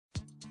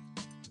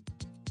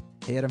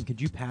Hey, Adam, could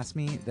you pass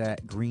me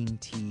that green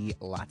tea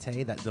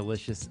latte, that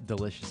delicious,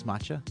 delicious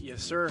matcha?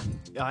 Yes, sir.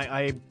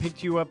 I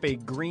picked you up a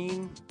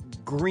green,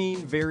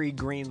 very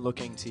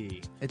green-looking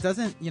tea. It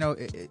doesn't,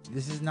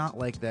 this is not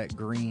like that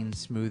green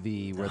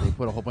smoothie where they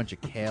put a whole bunch of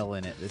kale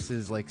in it. This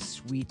is like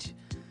sweet,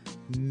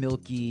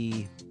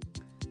 milky.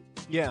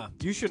 Yeah,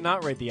 you should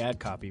not write the ad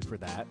copy for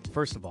that,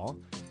 first of all.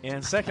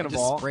 And second of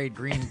just all, sprayed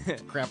green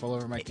crap all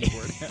over my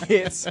keyboard.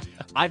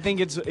 I think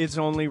it's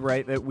only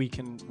right that we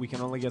can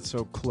only get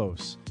so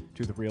close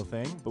to the real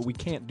thing, but we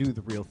can't do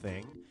the real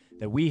thing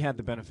that we had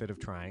the benefit of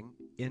trying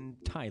in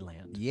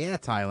Thailand. Yeah,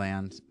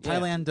 Thailand. Yeah.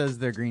 Thailand does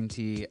their green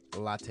tea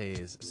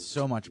lattes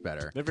so much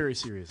better. They're very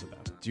serious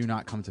about it. Do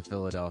not come to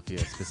Philadelphia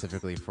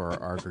specifically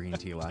for our green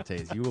tea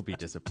lattes. You will be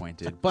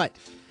disappointed. But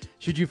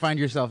should you find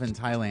yourself in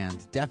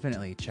Thailand,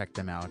 definitely check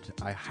them out.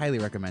 I highly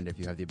recommend if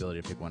you have the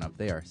ability to pick one up.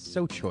 They are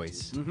so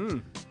choice. Mm-hmm.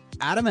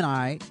 Adam and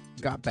I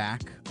got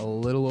back a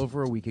little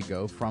over a week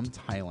ago from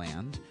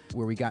Thailand,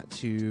 where we got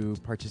to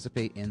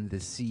participate in the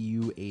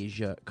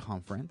CUAsia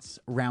conference.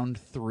 Round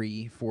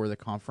 3 for the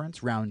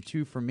conference, round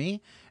 2 for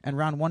me, and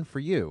round 1 for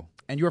you.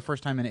 And your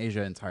first time in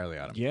Asia entirely,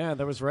 Adam. Yeah,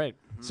 that was right.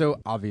 So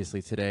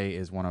obviously today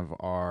is one of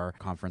our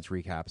conference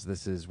recaps.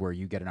 This is where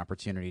you get an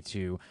opportunity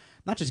to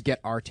not just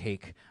get our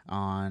take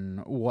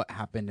on what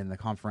happened in the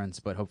conference,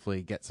 but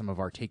hopefully get some of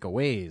our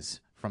takeaways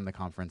from the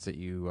conference that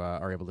you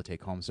are able to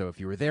take home. So if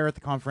you were there at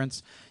the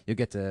conference, you'll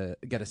get to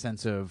get a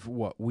sense of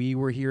what we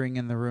were hearing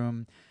in the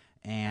room.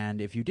 And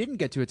if you didn't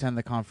get to attend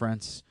the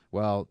conference,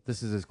 well,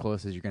 this is as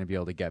close as you're going to be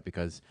able to get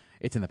because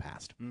it's in the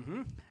past.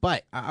 Mm-hmm.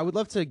 But I would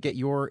love to get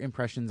your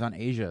impressions on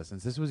Asia,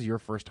 since this was your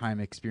first time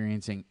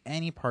experiencing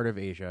any part of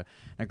Asia.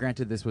 Now,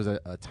 granted, this was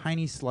a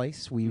tiny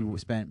slice. We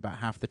spent about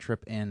half the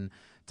trip in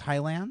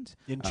Thailand.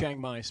 In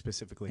Chiang Mai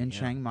specifically. In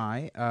Chiang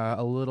Mai.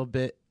 A little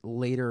bit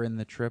later in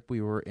the trip,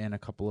 we were in a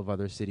couple of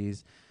other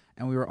cities.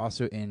 And we were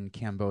also in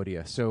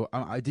Cambodia. So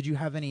did you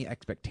have any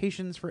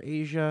expectations for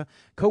Asia,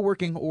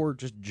 co-working, or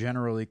just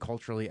generally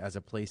culturally as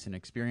a place and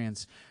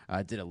experience?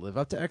 Did it live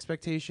up to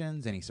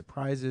expectations? Any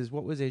surprises?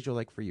 What was Asia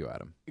like for you,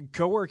 Adam?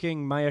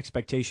 Co-working, my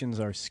expectations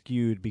are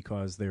skewed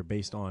because they're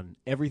based on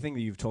everything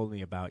that you've told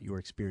me about your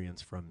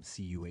experience from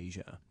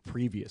CUAsia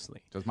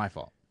previously. So it's my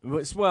fault.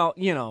 Well,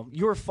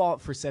 your fault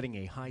for setting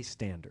a high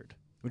standard,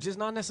 which is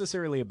not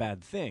necessarily a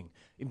bad thing.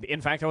 In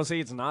fact, I would say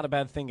it's not a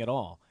bad thing at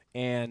all.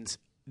 And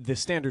the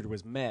standard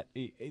was met.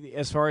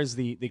 As far as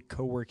the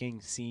co-working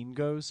scene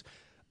goes,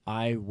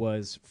 I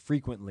was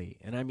frequently,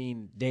 and I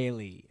mean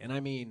daily, and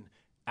I mean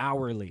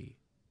hourly,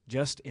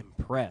 just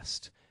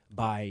impressed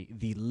by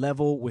the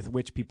level with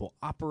which people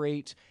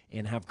operate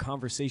and have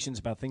conversations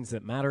about things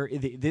that matter.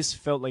 This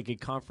felt like a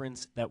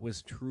conference that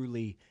was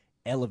truly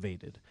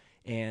elevated.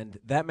 And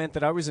that meant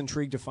that I was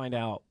intrigued to find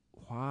out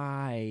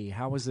why,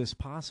 how is this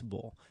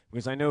possible?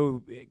 Because I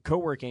know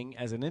co-working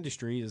as an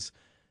industry is,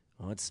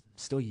 well, it's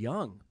still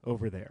young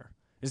over there.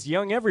 It's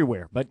young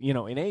everywhere, but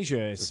in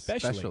Asia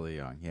especially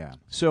young, yeah.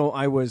 So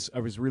I was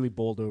really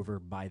bowled over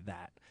by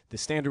that. The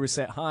standard was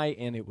set high,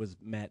 and it was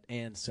met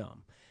and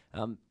some.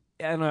 And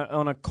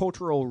on a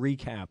cultural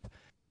recap,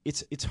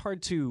 it's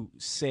hard to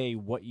say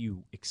what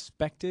you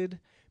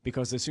expected,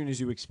 because as soon as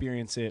you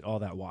experience it, all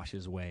that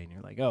washes away, and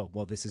you're like, oh,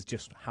 well, this is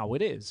just how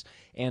it is.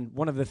 And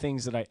one of the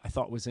things that I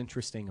thought was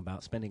interesting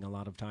about spending a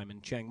lot of time in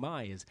Chiang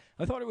Mai is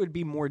I thought it would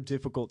be more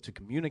difficult to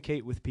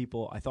communicate with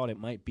people. I thought it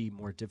might be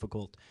more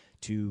difficult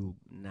to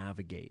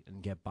navigate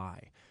and get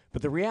by.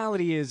 But the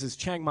reality is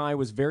Chiang Mai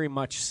was very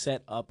much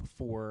set up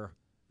for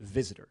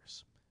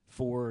visitors,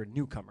 for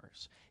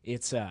newcomers.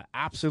 It's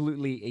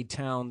absolutely a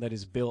town that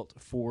is built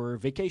for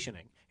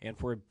vacationing and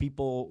for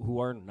people who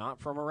are not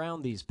from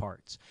around these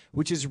parts,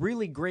 which is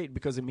really great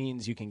because it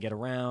means you can get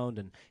around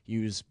and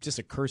use just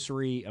a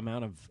cursory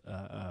amount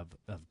of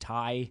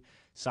Thai.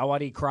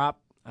 Sawadee krap.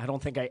 I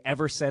don't think I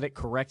ever said it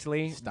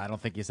correctly. I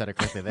don't think you said it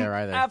correctly there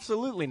either.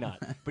 Absolutely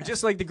not. But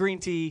just like the green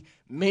tea,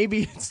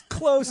 maybe it's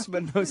close,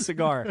 but no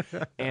cigar.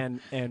 And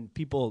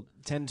people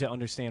tend to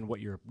understand what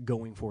you're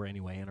going for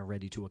anyway and are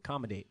ready to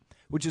accommodate,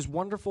 which is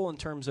wonderful in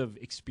terms of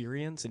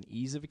experience and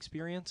ease of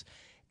experience.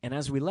 And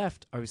as we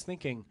left, I was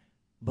thinking,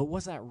 but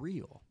was that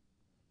real?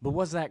 But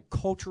was that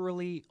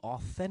culturally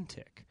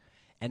authentic?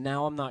 And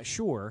now I'm not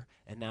sure,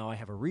 and now I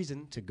have a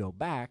reason to go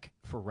back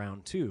for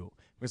round 2,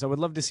 because I would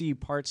love to see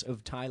parts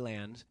of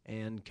Thailand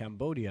and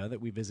Cambodia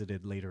that we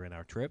visited later in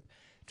our trip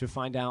to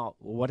find out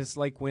what it's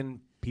like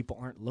when people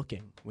aren't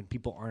looking, when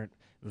people aren't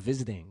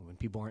visiting, when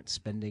people aren't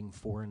spending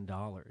foreign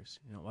dollars.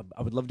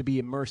 I would love to be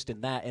immersed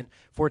in that, and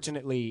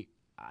fortunately,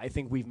 I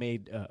think we've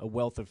made a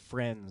wealth of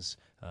friends,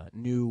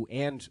 new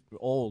and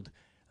old,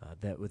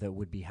 that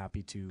would be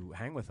happy to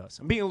hang with us.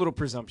 I'm being a little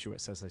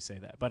presumptuous as I say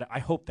that, but I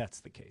hope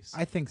that's the case.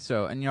 I think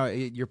so. And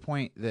your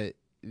point that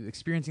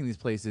experiencing these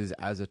places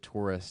as a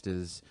tourist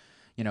is,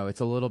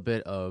 it's a little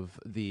bit of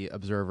the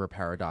observer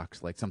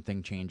paradox, like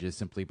something changes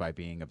simply by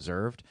being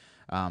observed.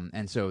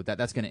 And so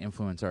that's going to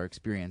influence our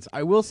experience.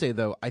 I will say,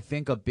 though, I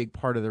think a big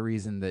part of the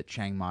reason that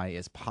Chiang Mai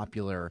is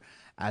popular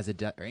as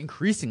or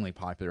increasingly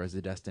popular as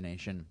a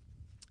destination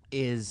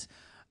is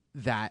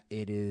that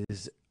it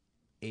is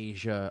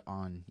Asia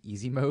on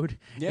easy mode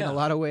in Yeah. a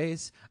lot of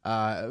ways.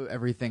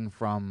 Everything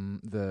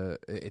from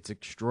it's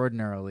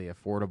extraordinarily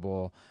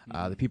affordable.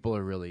 The people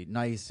are really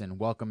nice and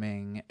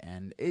welcoming,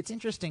 and it's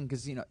interesting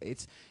because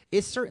it's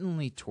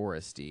certainly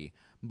touristy,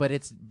 but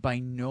it's by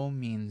no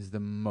means the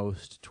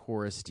most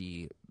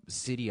touristy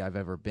city I've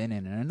ever been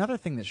in. And another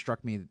thing that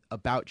struck me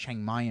about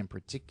Chiang Mai in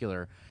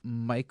particular,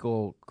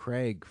 Michael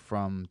Craig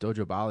from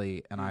Dojo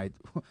Bali and I,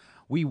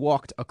 we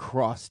walked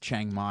across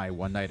Chiang Mai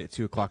one night at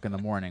 2:00 in the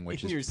morning,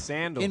 which In is your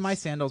sandals. in my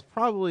sandals,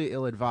 probably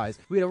ill-advised.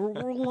 We had a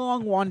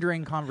long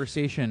wandering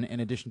conversation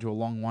in addition to a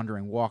long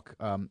wandering walk,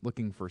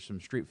 looking for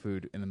some street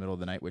food in the middle of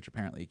the night, which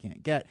apparently you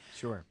can't get.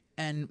 Sure.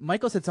 And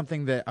Michael said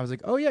something that I was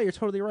like, oh yeah, you're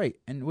totally right.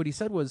 And what he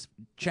said was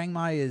Chiang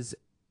Mai is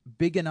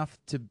big enough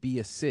to be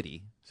a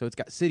city. So it's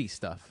got city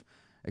stuff,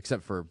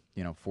 except for,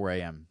 4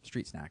 a.m.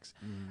 street snacks.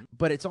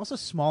 But it's also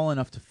small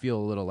enough to feel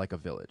a little like a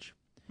village.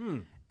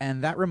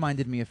 And that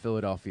reminded me of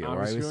Philadelphia,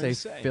 where I would say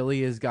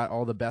Philly has got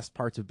all the best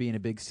parts of being a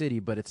big city,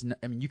 but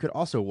you could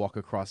also walk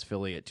across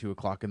Philly at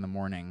 2:00 in the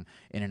morning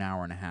in an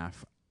hour and a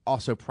half.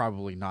 Also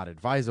probably not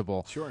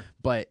advisable. Sure.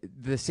 But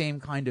the same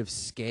kind of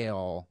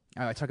scale.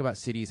 I talk about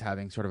cities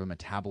having sort of a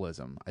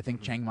metabolism. I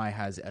think Chiang Mai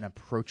has an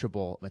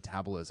approachable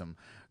metabolism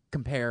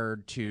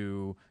compared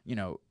to,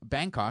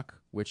 Bangkok,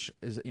 which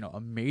is, a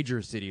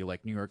major city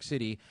like New York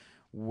City,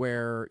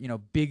 where,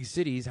 big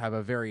cities have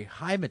a very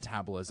high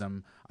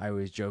metabolism. I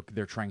always joke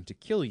they're trying to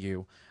kill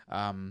you.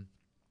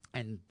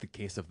 And the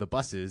case of the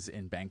buses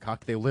in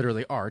Bangkok, they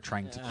literally are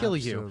trying to kill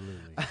you.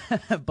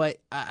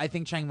 But I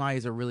think Chiang Mai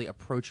is a really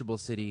approachable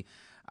city.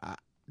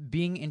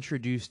 Being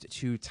introduced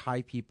to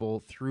Thai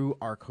people through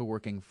our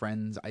co-working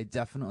friends, I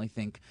definitely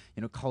think,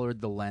 colored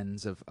the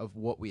lens of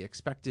what we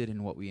expected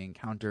and what we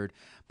encountered.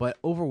 But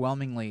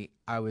overwhelmingly,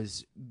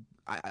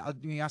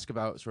 you ask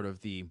about sort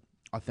of the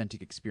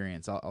authentic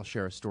experience. I'll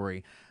share a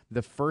story.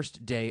 The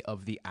first day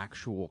of the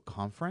actual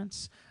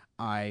conference,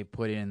 I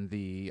put in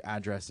the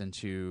address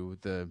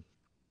onto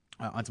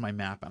my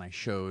map, and I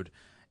showed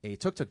a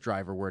tuk-tuk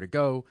driver where to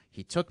go.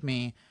 He took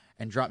me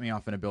and dropped me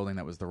off in a building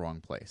that was the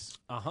wrong place.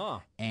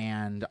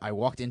 And I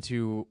walked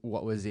into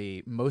what was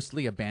a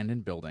mostly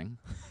abandoned building.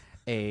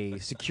 A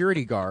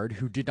security guard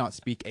who did not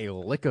speak a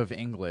lick of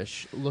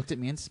English looked at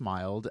me and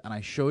smiled, and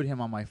I showed him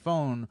on my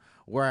phone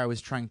where I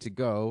was trying to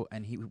go,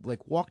 and he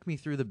walked me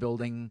through the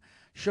building,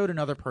 showed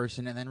another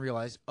person, and then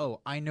realized,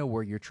 oh, I know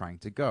where you're trying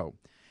to go.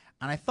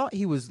 And I thought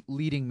he was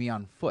leading me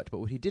on foot, but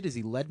what he did is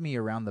he led me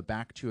around the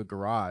back to a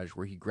garage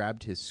where he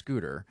grabbed his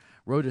scooter,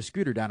 rode a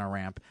scooter down a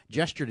ramp,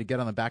 gestured to get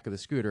on the back of the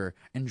scooter,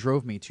 and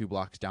drove me 2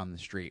 blocks down the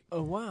street.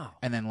 Oh, wow.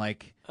 And then,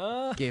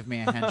 gave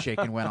me a handshake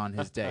and went on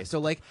his day. So,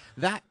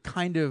 that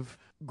kind of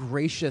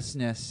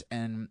graciousness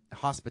and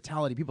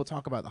hospitality, people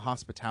talk about the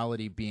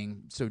hospitality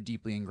being so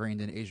deeply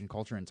ingrained in Asian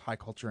culture and Thai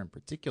culture in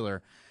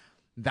particular.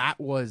 That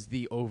was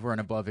the over and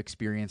above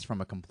experience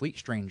from a complete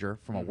stranger,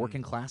 from a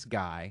working class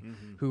guy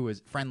who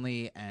was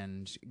friendly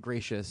and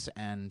gracious.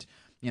 And,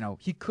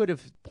 he could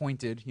have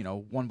pointed,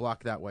 1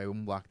 block that way,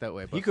 1 block that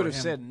way. But he could have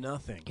said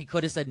nothing. He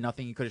could have said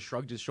nothing. He could have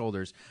shrugged his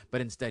shoulders. But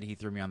instead, he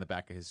threw me on the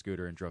back of his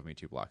scooter and drove me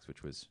 2 blocks,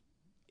 which was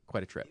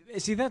quite a trip.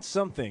 See, that's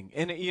something.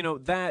 And,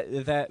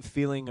 that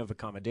feeling of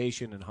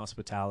accommodation and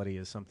hospitality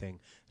is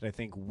something that I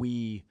think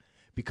we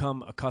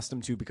become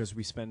accustomed to because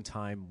we spend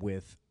time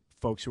with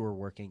folks who are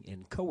working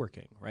in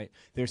co-working, right?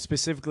 They're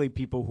specifically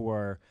people who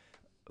are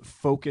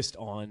focused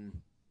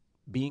on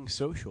being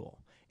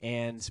social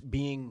and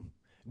being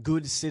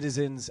good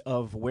citizens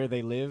of where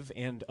they live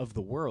and of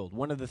the world.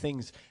 One of the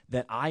things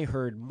that I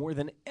heard more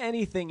than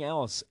anything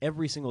else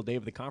every single day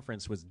of the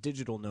conference was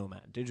digital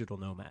nomad, digital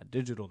nomad,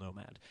 digital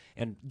nomad.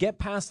 And get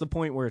past the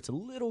point where it's a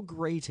little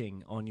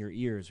grating on your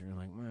ears and you're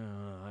like,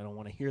 I don't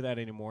want to hear that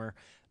anymore.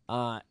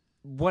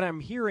 What I'm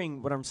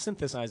hearing, what I'm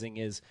synthesizing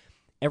is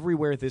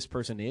everywhere this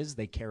person is,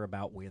 they care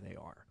about where they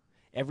are.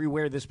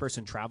 Everywhere this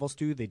person travels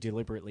to, they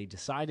deliberately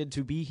decided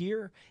to be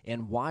here.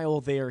 And while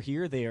they are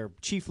here, they are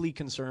chiefly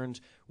concerned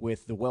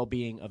with the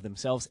well-being of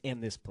themselves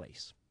and this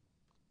place.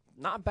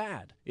 Not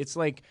bad. It's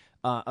like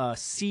a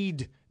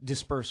seed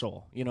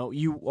dispersal.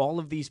 All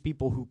of these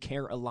people who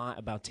care a lot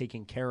about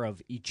taking care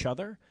of each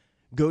other,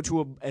 go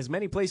to as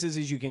many places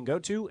as you can go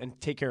to and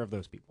take care of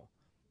those people.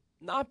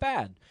 Not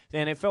bad.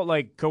 And it felt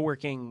like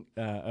co-working,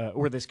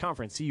 or this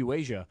conference,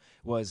 CUAsia,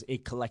 was a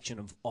collection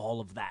of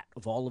all of that,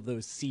 of all of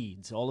those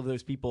seeds, all of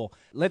those people.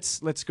 Let's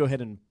go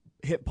ahead and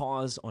hit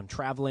pause on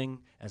traveling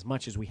as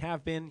much as we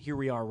have been. Here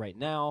we are right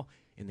now,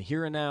 in the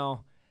here and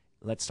now.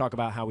 Let's talk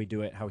about how we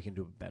do it, how we can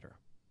do it better.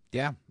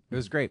 Yeah, it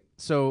was great.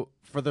 So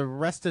for the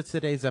rest of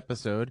today's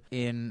episode,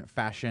 in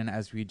fashion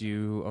as we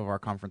do of our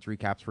conference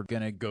recaps, we're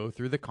going to go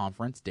through the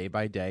conference day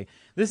by day.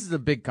 This is a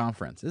big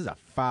conference. This is a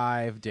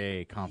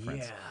 5-day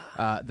conference.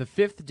 Yeah. The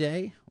 5th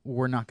day,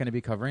 we're not going to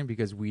be covering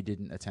because we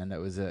didn't attend. That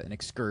was an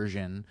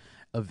excursion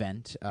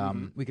event.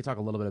 We could talk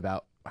a little bit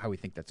about how we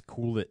think that's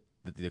cool that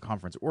the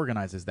conference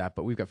organizes that,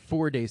 but we've got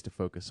 4 days to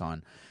focus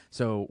on.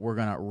 So we're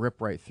going to rip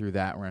right through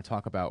that. We're going to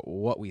talk about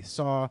what we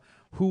saw,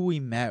 who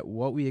we met,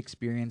 what we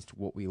experienced,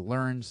 what we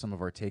learned, some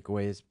of our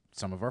takeaways.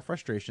 some of our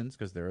frustrations,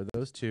 because there are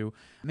those too,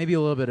 maybe a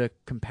little bit of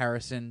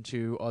comparison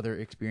to other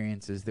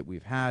experiences that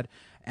we've had,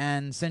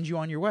 and send you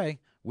on your way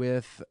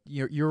with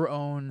your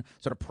own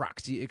sort of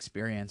proxy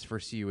experience for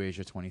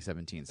CUAsia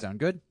 2017. Sound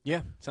good?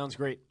 Yeah, sounds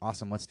great.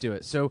 Awesome. Let's do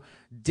it. So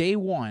day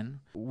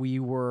one, we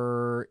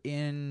were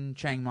in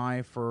Chiang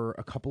Mai for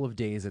a couple of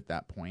days at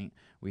that point.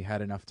 We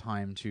had enough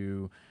time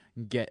to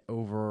get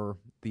over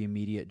the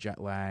immediate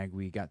jet lag.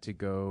 We got to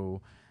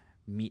go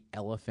meet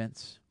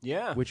elephants,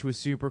 which was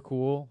super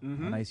cool. A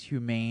nice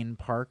humane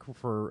park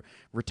for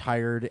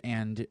retired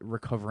and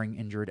recovering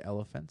injured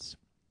elephants.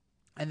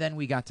 And then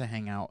we got to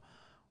hang out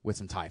with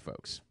some Thai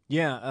folks.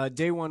 Yeah,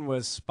 day one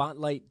was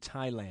Spotlight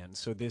Thailand.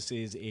 So this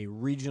is a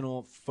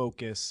regional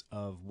focus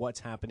of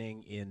what's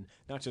happening in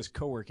not just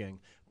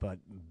co-working, but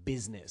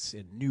business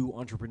and new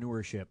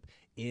entrepreneurship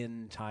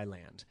in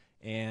Thailand.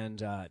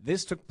 And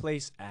this took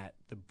place at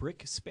the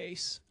Brick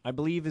Space, I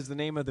believe is the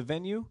name of the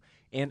venue.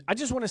 And I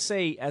just want to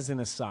say as an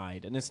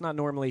aside, and it's not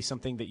normally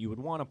something that you would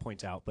want to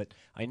point out, but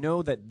I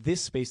know that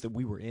this space that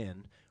we were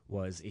in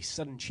was a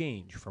sudden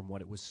change from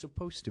what it was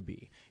supposed to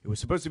be. It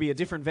was supposed to be a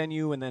different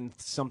venue, and then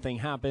something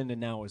happened,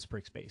 and now it's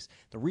Brick Space.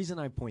 The reason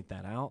I point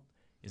that out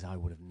is I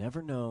would have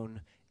never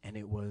known, and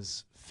it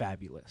was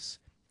fabulous.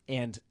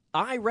 And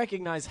I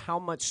recognize how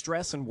much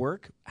stress and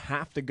work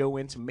have to go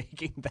into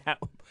making that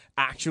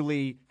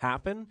actually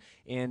happen,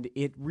 and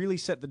it really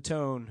set the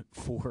tone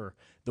for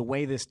the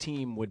way this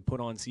team would put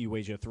on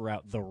CUAsia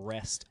throughout the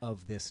rest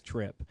of this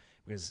trip.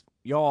 Because,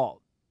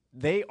 y'all,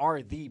 they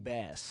are the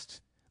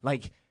best.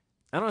 Like,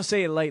 I don't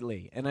say it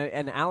lightly, and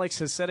Alex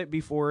has said it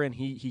before, and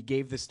he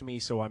gave this to me,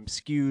 so I'm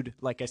skewed,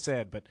 like I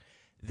said, but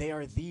they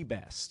are the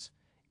best,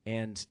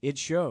 and it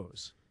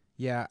shows.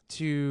 Yeah,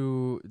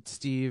 to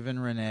Steve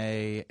and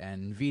Renee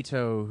and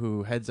Vito,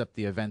 who heads up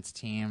the events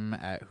team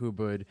at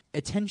Hubud,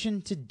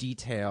 attention to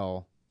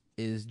detail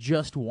is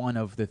just one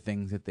of the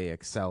things that they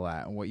excel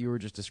at. And what you were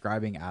just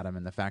describing, Adam,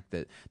 and the fact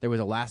that there was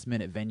a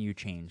last-minute venue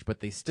change,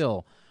 but they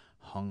still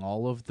hung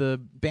all of the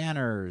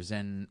banners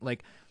and,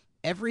 like,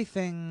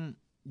 everything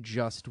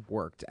just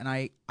worked. And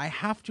I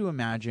have to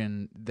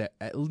imagine that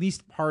at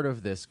least part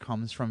of this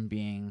comes from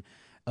being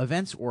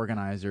events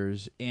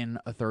organizers in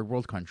a third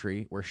world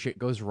country where shit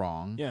goes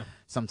wrong,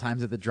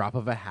 sometimes at the drop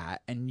of a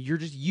hat, and you're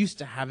just used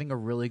to having a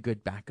really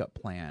good backup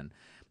plan.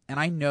 And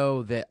I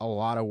know that a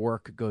lot of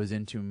work goes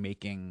into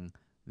making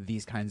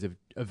these kinds of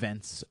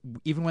events,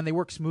 even when they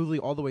work smoothly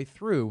all the way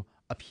through,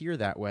 appear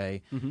that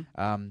way.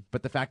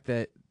 But the fact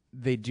that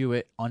they do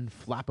it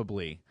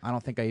unflappably, I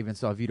don't think I even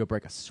saw Vito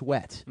break a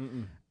sweat,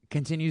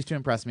 continues to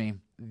impress me.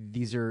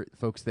 These are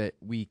folks that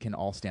we can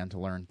all stand to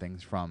learn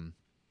things from.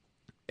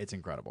 It's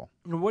incredible.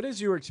 What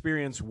is your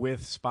experience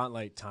with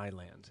Spotlight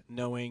Thailand,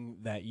 knowing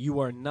that you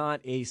are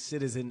not a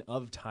citizen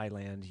of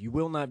Thailand? You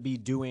will not be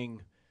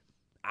doing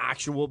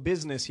actual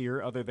business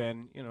here other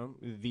than,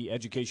 the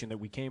education that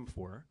we came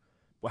for.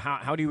 Well,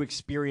 how do you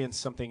experience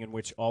something in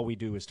which all we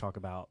do is talk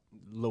about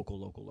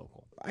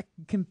local? I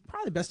can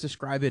probably best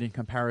describe it in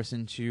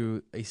comparison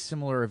to a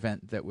similar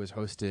event that was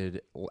hosted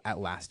at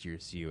last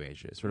year's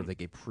CUAsia, sort of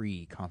like a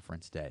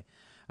pre-conference day.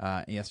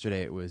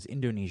 Yesterday it was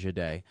Indonesia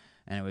Day,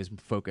 and it was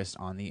focused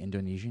on the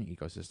Indonesian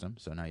ecosystem.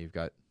 So now you've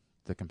got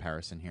the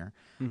comparison here.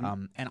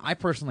 And I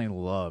personally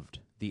loved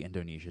the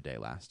Indonesia Day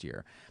last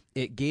year.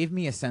 It gave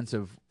me a sense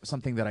of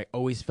something that I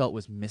always felt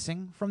was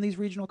missing from these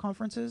regional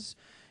conferences.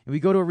 And we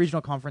go to a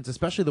regional conference,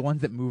 especially the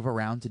ones that move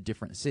around to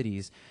different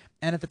cities,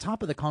 and at the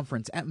top of the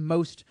conference, at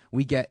most,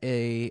 we get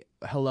a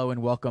hello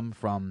and welcome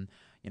from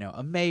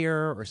a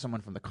mayor or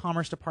someone from the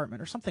commerce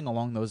department or something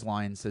along those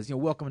lines, says,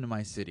 welcome to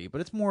my city.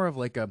 But it's more of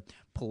like a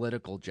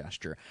political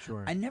gesture.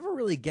 Sure. I never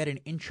really get an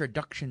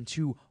introduction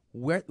to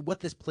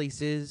what this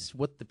place is,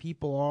 what the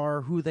people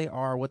are, who they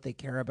are, what they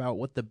care about,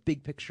 what the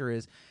big picture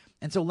is.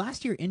 And so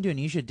last year,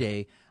 Indonesia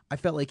Day, I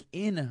felt like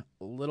in a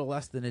little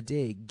less than a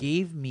day,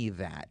 gave me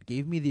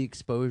the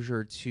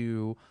exposure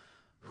to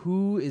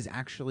who is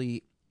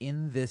actually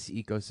in this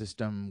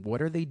ecosystem.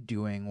 What are they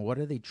doing? What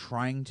are they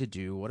trying to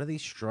do? What are they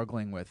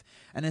struggling with?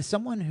 And as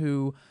someone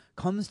who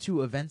comes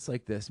to events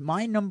like this,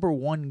 my number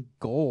one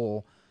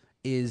goal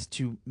is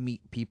to meet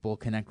people,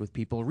 connect with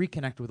people,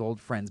 reconnect with old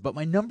friends. But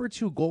my number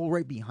two goal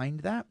right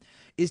behind that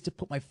is to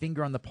put my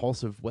finger on the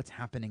pulse of what's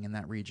happening in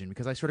that region,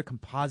 because I sort of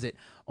composite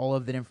all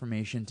of that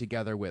information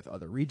together with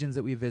other regions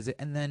that we visit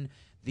and then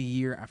the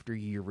year after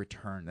year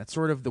return. That's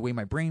sort of the way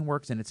my brain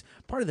works, and it's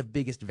part of the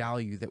biggest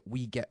value that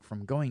we get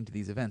from going to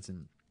these events.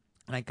 And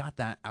I got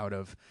that out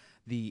of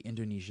the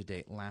Indonesia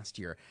Day last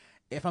year.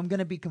 If I'm going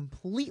to be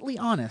completely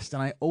honest,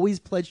 and I always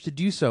pledge to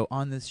do so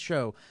on this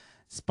show,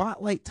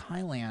 Spotlight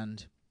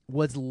Thailand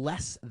was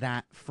less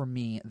that for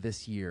me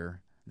this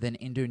year than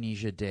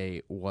Indonesia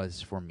Day was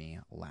for me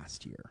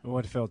last year.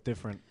 What felt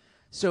different?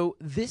 So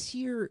this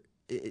year,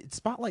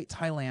 Spotlight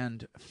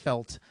Thailand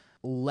felt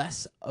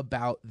less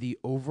about the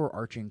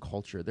overarching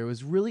culture. There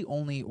was really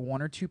only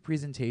one or two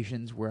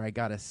presentations where I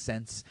got a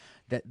sense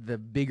that the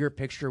bigger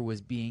picture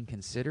was being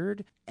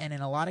considered. And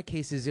in a lot of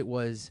cases, it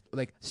was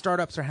like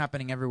startups are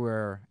happening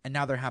everywhere, and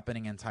now they're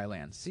happening in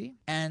Thailand. See?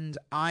 And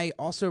I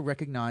also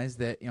recognize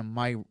that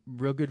my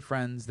real good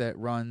friends that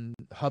run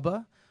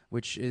Hubba,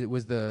 which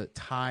was the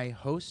Thai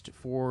host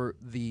for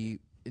the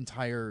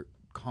entire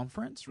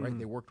conference, right?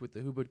 They worked with the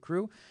Hubud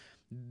crew.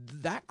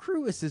 That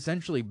crew has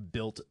essentially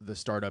built the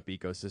startup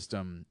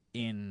ecosystem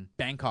in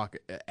Bangkok,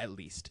 at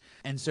least.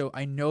 And so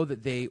I know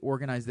that they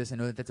organize this. I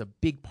know that that's a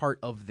big part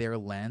of their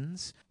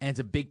lens, and it's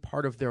a big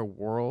part of their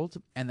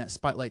world, and that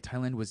Spotlight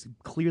Thailand was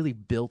clearly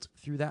built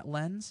through that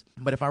lens.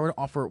 But if I were to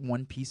offer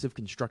one piece of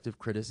constructive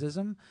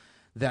criticism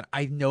that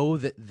I know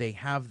that they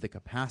have the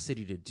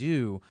capacity to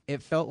do,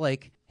 it felt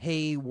like,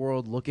 hey,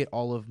 world, look at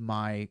all of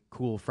my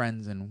cool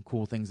friends and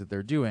cool things that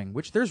they're doing,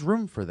 which there's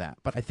room for that.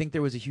 But I think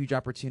there was a huge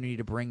opportunity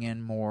to bring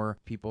in more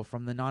people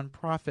from the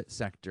nonprofit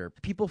sector,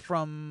 people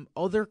from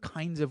other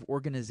kinds of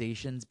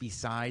organizations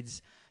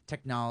besides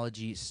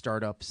technology,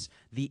 startups,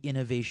 the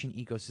innovation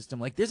ecosystem.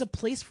 Like, there's a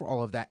place for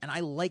all of that, and I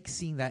like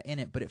seeing that in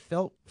it, but it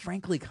felt,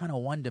 frankly, kind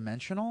of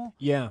one-dimensional.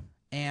 Yeah.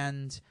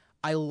 And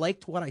I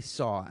liked what I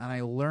saw, and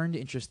I learned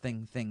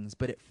interesting things,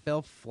 but it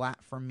fell flat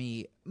for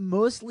me,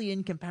 mostly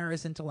in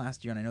comparison to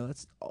last year. And I know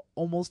that's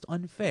almost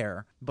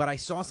unfair, but I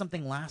saw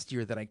something last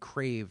year that I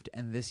craved,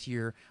 and this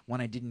year,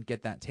 when I didn't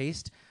get that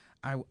taste,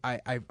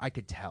 I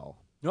could tell.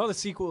 No, the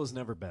sequel is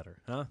never better,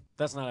 huh?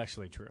 That's not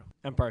actually true.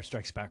 Empire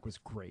Strikes Back was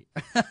great,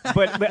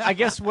 but I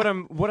guess what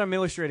I'm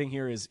illustrating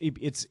here is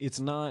it's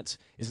not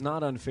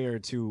unfair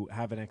to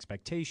have an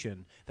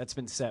expectation that's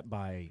been set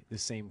by the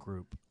same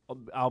group,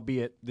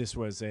 albeit this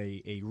was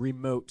a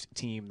remote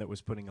team that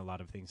was putting a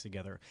lot of things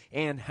together.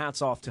 And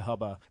hats off to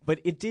Hubba, but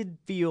it did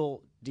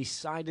feel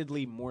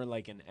decidedly more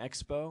like an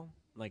expo,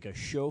 like a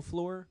show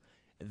floor,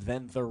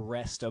 than the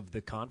rest of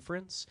the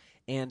conference.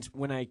 And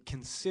when I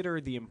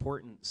consider the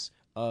importance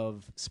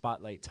of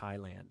Spotlight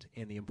Thailand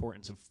and the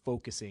importance of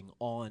focusing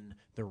on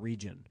the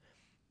region,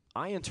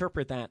 I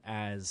interpret that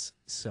as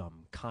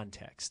some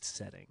context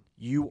setting.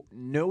 You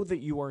know that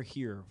you are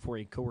here for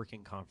a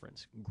co-working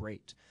conference.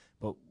 Great.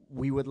 But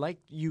we would like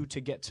you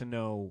to get to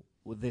know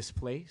this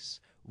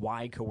place,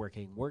 why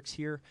co-working works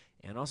here,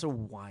 and also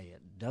why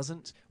it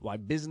doesn't, why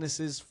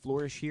businesses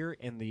flourish here,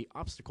 and the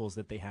obstacles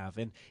that they have.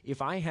 And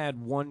if I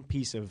had one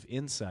piece of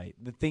insight,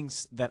 the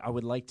things that I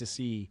would like to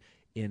see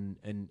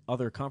in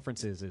other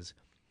conferences is,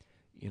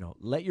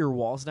 let your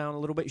walls down a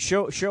little bit.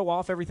 Show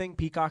off everything,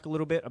 peacock a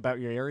little bit about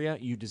your area.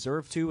 You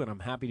deserve to, and I'm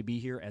happy to be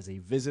here as a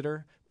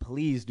visitor.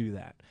 Please do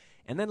that.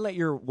 And then let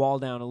your wall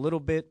down a little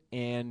bit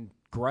and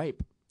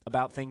gripe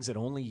about things that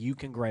only you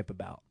can gripe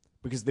about.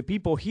 Because the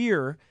people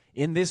here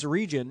in this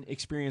region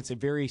experience a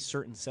very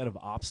certain set of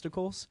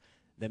obstacles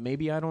that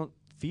maybe I don't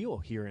feel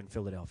here in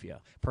Philadelphia.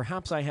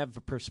 Perhaps I have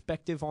a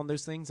perspective on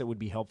those things that would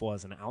be helpful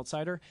as an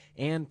outsider,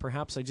 and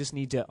perhaps I just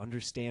need to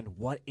understand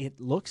what it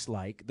looks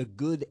like, the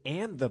good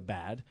and the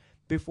bad,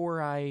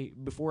 before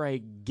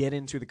I get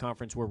into the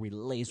conference where we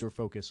laser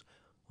focus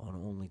on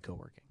only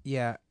co-working.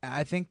 Yeah,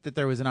 I think that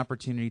there was an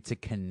opportunity to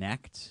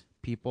connect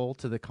people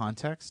to the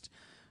context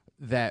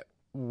that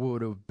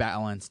would have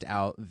balanced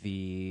out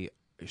the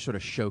sort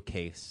of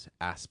showcase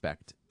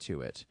aspect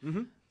to it.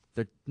 Mm-hmm.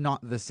 They're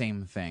not the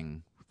same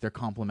thing. They're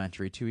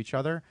complementary to each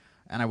other,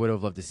 and I would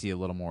have loved to see a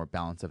little more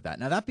balance of that.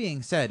 Now, that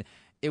being said,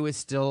 it was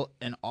still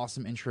an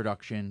awesome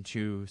introduction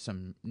to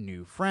some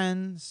new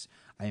friends.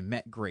 I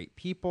met great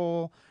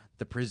people.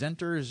 The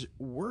presenters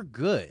were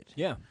good.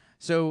 Yeah.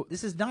 So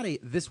this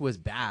was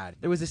bad.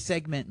 There was a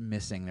segment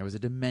missing. There was a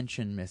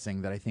dimension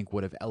missing that I think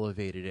would have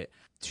elevated it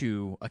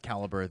to a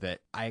caliber that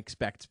I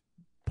expect,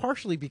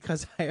 partially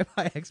because I have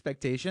high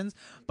expectations,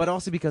 but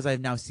also because I've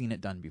now seen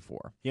it done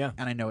before. Yeah.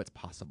 And I know it's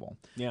possible.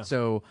 Yeah.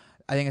 So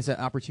I think it's an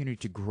opportunity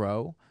to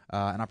grow,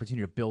 an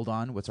opportunity to build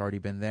on what's already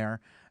been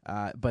there.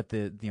 But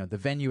the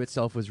venue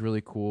itself was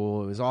really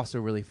cool. It was also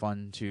really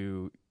fun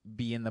to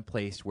be in the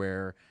place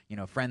where,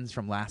 friends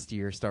from last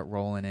year start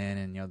rolling in,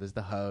 and, there's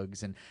the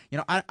hugs. And,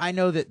 I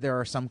know that there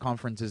are some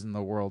conferences in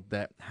the world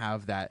that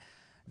have that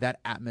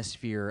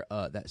atmosphere,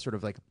 that sort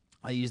of like,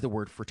 I use the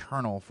word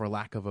fraternal for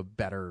lack of a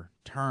better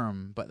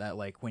term, but that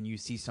like when you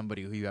see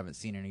somebody who you haven't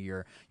seen in a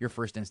year, your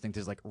first instinct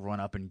is like run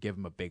up and give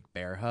them a big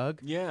bear hug.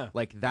 Yeah.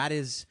 Like that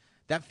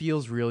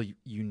feels real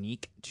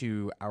unique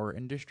to our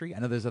industry. I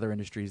know there's other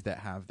industries that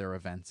have their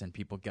events and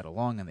people get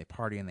along and they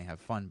party and they have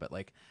fun, but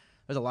like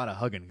there's a lot of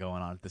hugging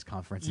going on at this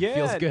conference. Yeah, it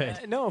feels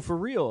good. No, for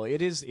real.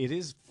 It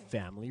is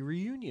family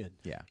reunion.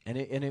 Yeah. And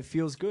it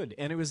feels good.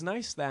 And it was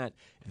nice that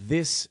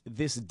this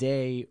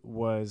day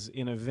was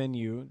in a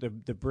venue,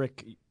 the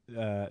brick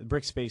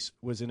space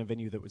was in a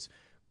venue that was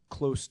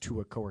close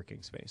to a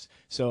co-working space.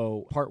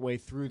 So partway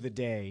through the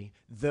day,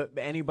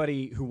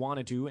 anybody who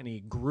wanted to, any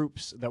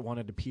groups that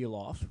wanted to peel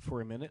off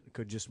for a minute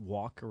could just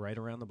walk right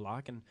around the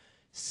block and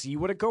see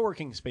what a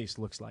co-working space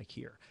looks like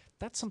here.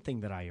 That's something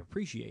that I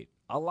appreciate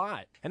a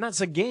lot. And that's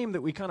a game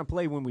that we kind of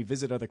play when we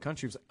visit other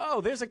countries. Oh,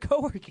 there's a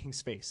co-working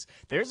space.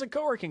 There's a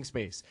co-working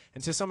space.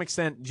 And to some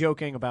extent,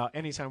 joking about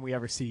anytime we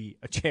ever see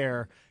a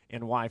chair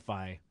and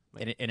Wi-Fi,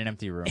 in an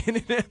empty room. in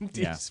an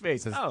empty Yeah.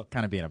 space. So it's Oh,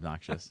 kind of being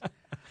obnoxious.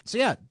 So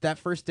yeah, that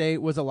first day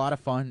was a lot of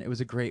fun. It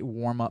was a great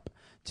warm up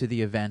to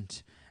the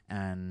event,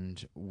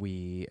 and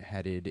we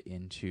headed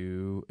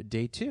into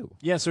day 2.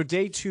 yeah. So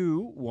day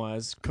 2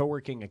 was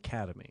Co-working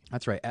Academy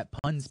That's right, at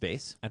Pun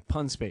Space. at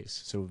Pun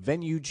Space. So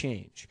venue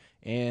change,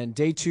 and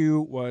day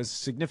 2 was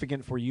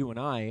significant for you and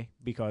I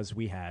because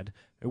we had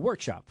a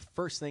workshop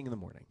first thing in the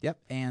morning. Yep,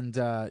 and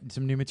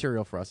some new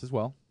material for us as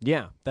well.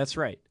 Yeah, that's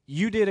right.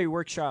 You did a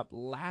workshop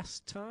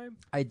last time.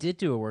 I did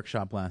do a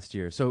workshop last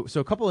year. So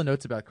a couple of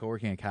notes about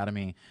Co-working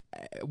Academy.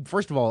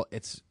 First of all,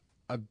 it's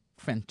a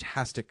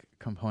fantastic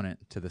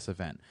component to this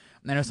event.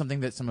 And I know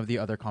something that some of the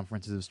other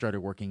conferences have started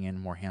working in,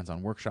 more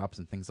hands-on workshops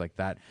and things like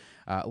that.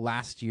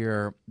 Last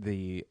year,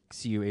 the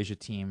CUAsia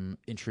team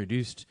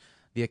introduced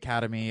the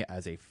Academy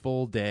as a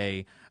full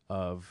day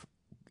of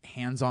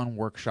hands-on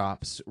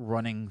workshops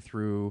running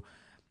through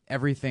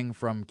everything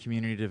from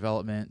community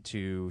development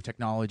to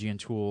technology and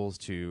tools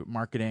to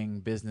marketing,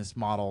 business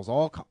models,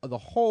 the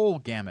whole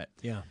gamut.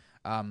 Yeah.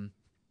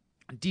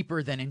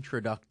 Deeper than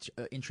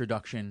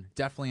introduction,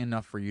 definitely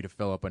enough for you to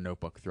fill up a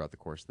notebook throughout the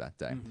course of that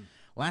day. Mm-hmm.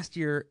 Last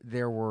year,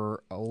 there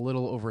were a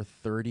little over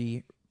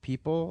 30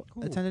 people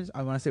attended.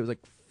 I want to say it was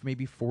like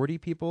maybe 40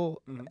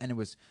 people, and it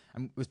was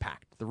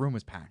packed. The room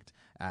was packed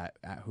at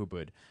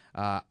Hubud.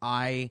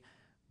 I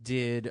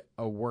did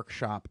a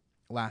workshop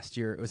last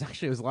year. It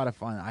was a lot of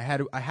fun. I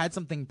had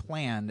something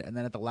planned, and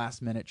then at the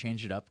last minute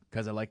changed it up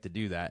because I like to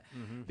do that.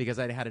 Because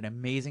I had an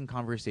amazing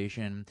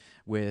conversation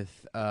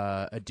with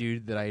a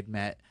dude that I had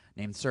met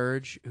named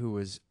Serge, who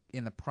was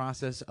in the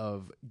process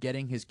of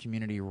getting his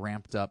community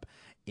ramped up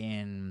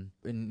in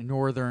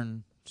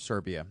northern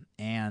Serbia.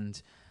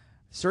 And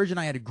Serge and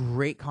I had a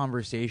great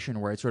conversation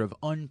where I sort of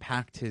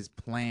unpacked his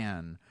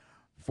plan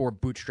for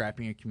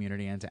bootstrapping a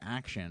community into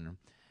action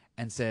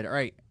and said, all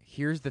right,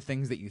 here's the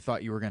things that you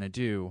thought you were going to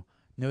do.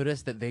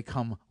 Notice that they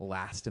come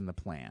last in the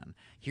plan.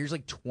 Here's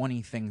like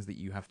 20 things that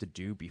you have to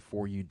do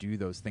before you do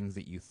those things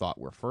that you thought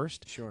were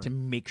first to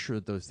make sure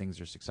that those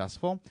things are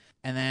successful.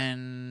 And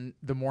then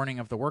the morning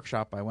of the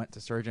workshop, I went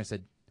to Serge and I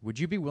said, would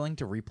you be willing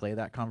to replay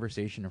that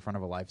conversation in front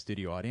of a live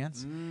studio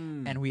audience?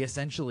 And we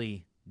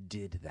essentially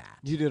did that.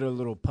 You did a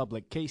little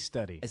public case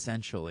study.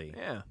 Essentially.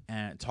 Yeah.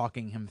 And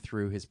talking him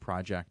through his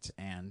project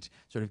and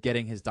sort of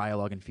getting his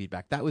dialogue and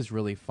feedback. That was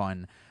really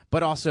fun,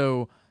 but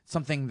also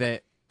something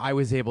that I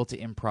was able to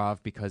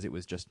improv because it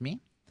was just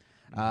me.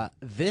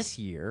 This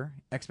year,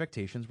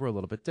 expectations were a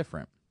little bit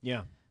different.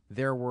 Yeah.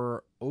 There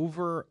were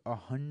over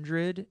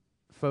 100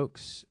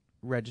 folks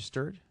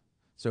registered,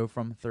 so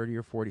from 30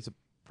 or 40, so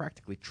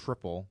practically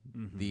triple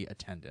the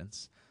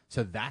attendance.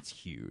 So that's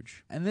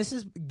huge. And this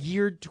is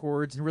geared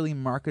towards and really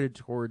marketed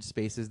towards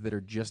spaces that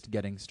are just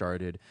getting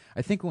started.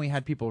 I think when we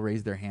had people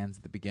raise their hands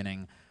at the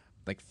beginning,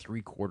 like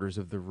 3/4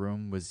 of the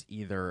room was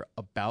either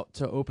about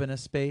to open a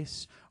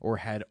space or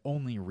had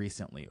only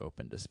recently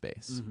opened a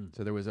space.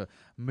 So there was a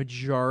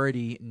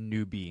majority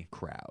newbie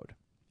crowd.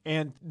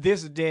 And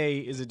this day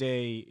is a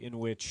day in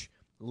which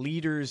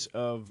leaders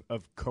of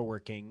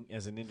co-working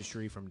as an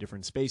industry from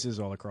different spaces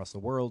all across the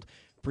world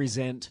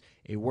present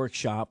a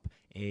workshop,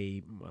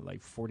 a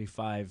like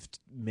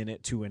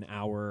 45-minute to an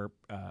hour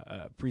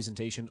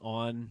presentation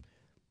on,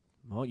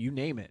 well, you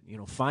name it,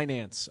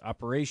 finance,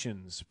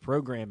 operations,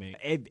 programming,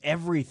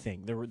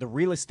 everything, the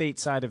real estate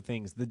side of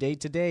things, the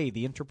day-to-day,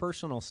 the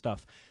interpersonal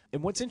stuff.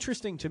 And what's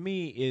interesting to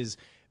me is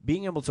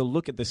being able to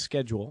look at the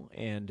schedule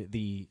and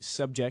the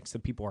subjects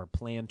that people are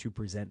planned to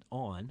present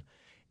on,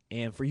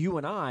 and for you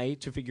and I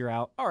to figure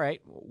out, all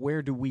right,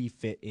 where do we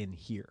fit in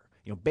here?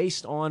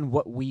 Based on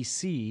what we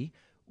see,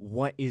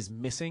 what is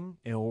missing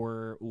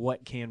or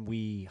what can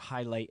we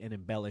highlight and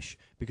embellish,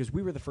 because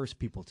we were the first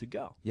people to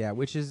go. Yeah,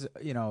 which is,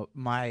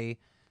 my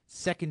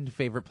second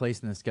favorite place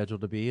in the schedule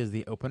to be is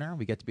the opener.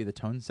 We get to be the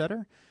tone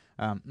setter.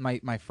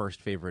 My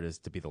first favorite is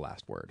to be the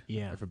last word,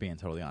 yeah, if we're being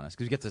totally honest,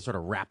 because you get to sort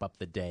of wrap up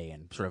the day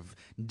and sort of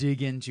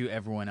dig into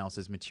everyone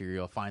else's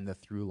material, find the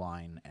through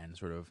line, and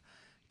sort of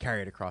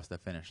carry it across the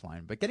finish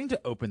line. But getting to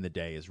open the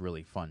day is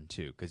really fun,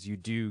 too, because you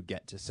do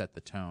get to set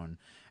the tone,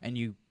 and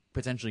you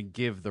potentially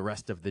give the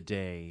rest of the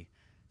day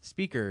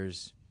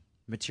speakers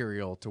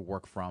material to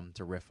work from,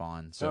 to riff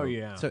on. So,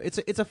 so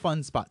it's a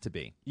fun spot to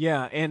be.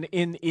 Yeah, and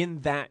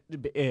in that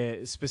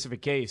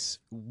specific case,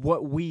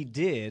 what we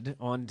did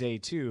on day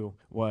 2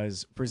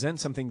 was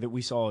present something that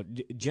we saw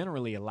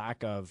generally a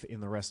lack of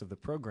in the rest of the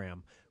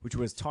program, which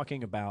was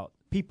talking about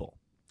people.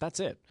 That's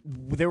it.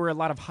 There were a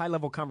lot of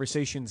high-level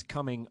conversations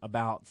coming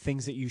about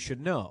things that you should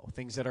know,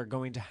 things that are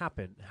going to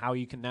happen, how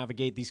you can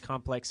navigate these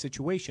complex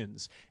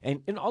situations.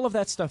 And all of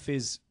that stuff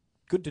is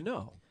good to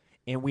know.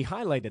 And we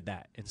highlighted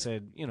that and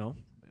said,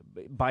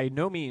 by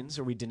no means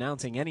are we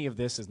denouncing any of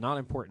this as not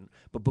important.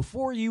 But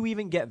before you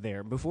even get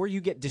there, before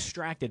you get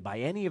distracted by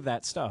any of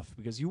that stuff,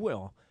 because you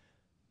will,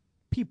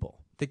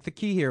 people. The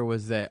key here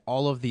was that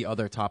all of the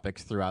other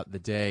topics throughout the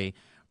day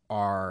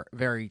are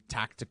very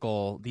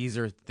tactical. These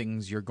are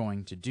things you're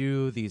going to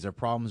do. These are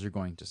problems you're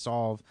going to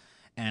solve.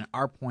 And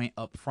our point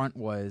up front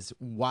was,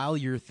 while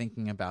you're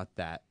thinking about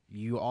that,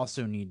 you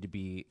also need to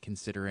be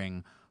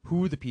considering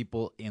who the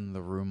people in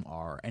the room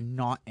are and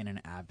not in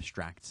an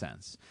abstract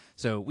sense.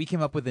 So we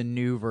came up with a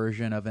new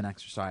version of an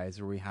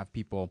exercise where we have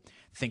people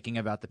thinking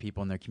about the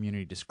people in their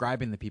community,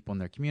 describing the people in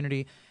their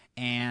community,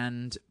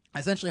 and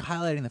essentially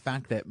highlighting the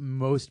fact that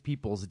most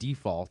people's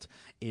default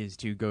is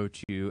to go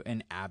to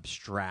an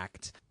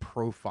abstract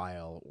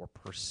profile or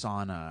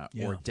persona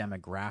or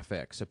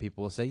demographic. So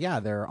people will say, yeah,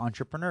 they're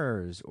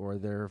entrepreneurs, or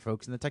they're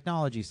folks in the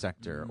technology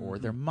sector, or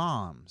they're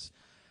moms.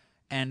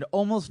 And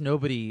almost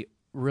nobody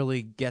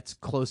really gets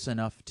close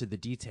enough to the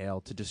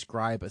detail to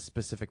describe a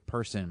specific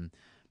person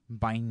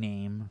by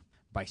name,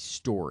 by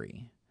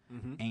story.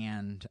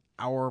 And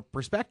our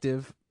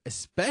perspective,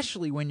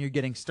 especially when you're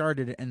getting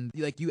started and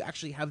like you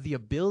actually have the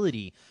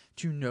ability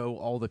to know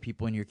all the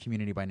people in your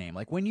community by name.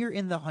 Like when you're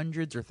in the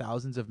hundreds or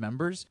thousands of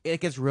members,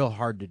 it gets real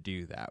hard to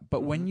do that.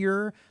 But when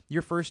you're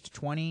your first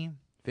 20,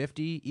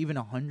 50, even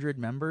 100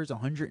 members,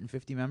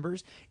 150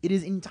 members, it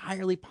is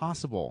entirely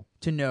possible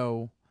to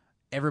know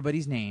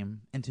everybody's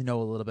name and to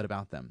know a little bit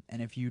about them.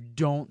 And if you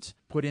don't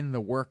put in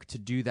the work to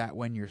do that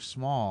when you're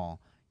small,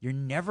 you're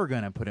never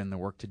going to put in the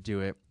work to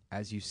do it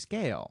as you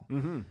scale.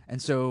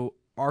 And so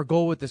our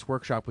goal with this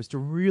workshop was to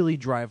really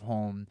drive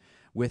home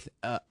with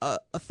a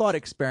thought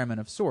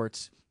experiment of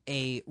sorts,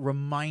 a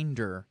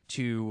reminder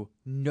to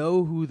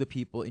know who the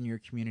people in your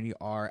community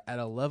are at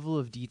a level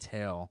of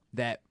detail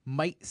that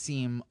might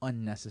seem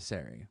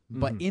unnecessary.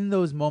 But in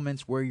those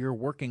moments where you're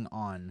working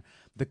on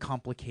the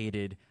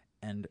complicated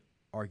and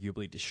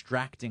arguably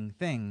distracting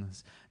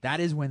things, that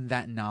is when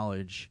that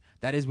knowledge,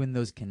 that is when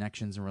those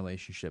connections and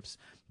relationships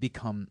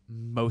become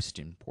most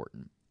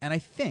important. And I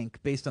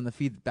think, based on the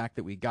feedback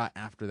that we got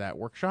after that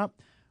workshop,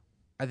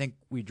 I think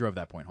we drove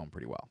that point home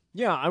pretty well.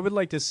 Yeah, I would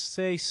like to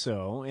say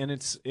so, and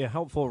it's a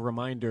helpful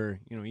reminder,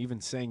 even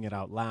saying it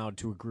out loud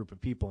to a group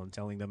of people and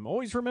telling them,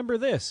 always remember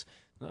this.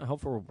 A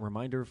helpful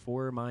reminder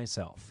for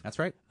myself. That's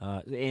right.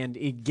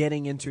 And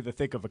getting into the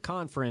thick of a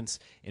conference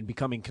and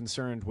becoming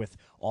concerned with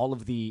all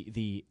of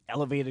the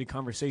elevated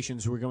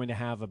conversations we're going to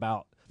have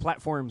about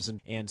platforms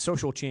and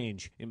social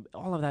change, and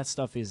all of that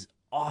stuff is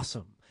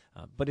awesome.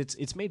 But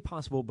it's made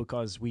possible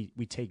because we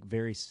take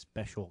very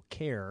special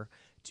care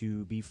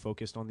to be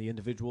focused on the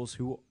individuals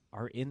who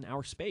are in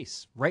our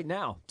space right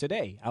now,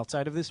 today,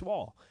 outside of this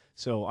wall.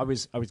 So I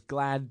was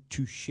glad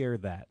to share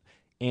that.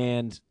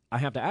 And I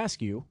have to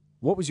ask you,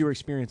 what was your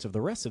experience of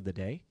the rest of the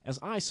day, as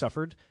I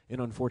suffered an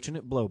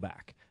unfortunate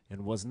blowback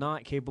and was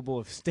not capable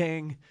of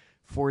staying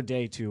for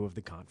day 2 of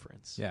the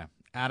conference? Yeah.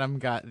 Adam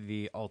got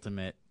the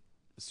ultimate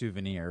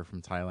souvenir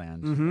from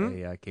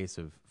Thailand, a case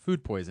of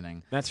food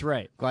poisoning. That's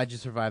right. Glad you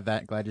survived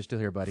that. Glad you're still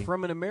here, buddy.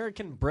 From an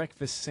American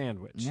breakfast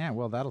sandwich. Yeah,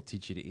 well, that'll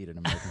teach you to eat an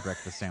American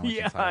breakfast sandwich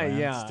Yeah, in Thailand.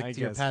 yeah, Stick I to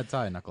your guess. pad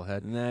thai,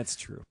 knucklehead. That's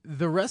true.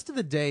 The rest of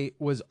the day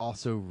was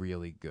also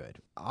really good.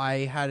 I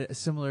had a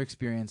similar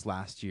experience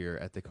last year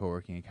at the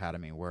Coworking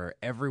Academy where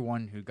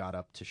everyone who got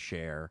up to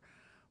share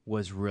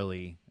was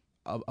really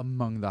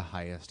among the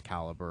highest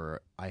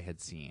caliber I had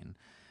seen.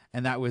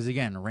 And that was,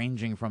 again,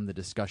 ranging from the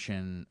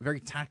discussion, very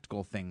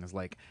tactical things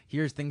like,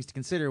 here's things to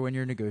consider when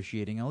you're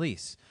negotiating a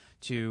lease,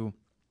 to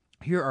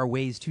here are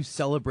ways to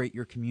celebrate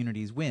your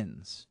community's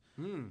wins.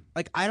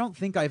 Like, I don't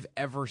think I've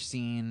ever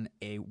seen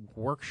a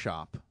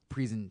workshop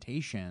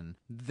presentation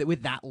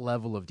with that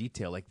level of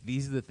detail. Like,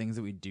 these are the things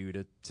that we do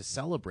to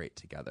celebrate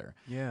together.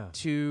 Yeah.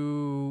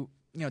 To,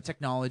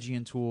 technology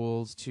and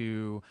tools,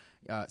 to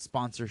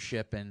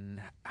sponsorship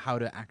and how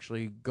to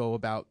actually go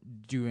about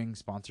doing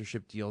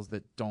sponsorship deals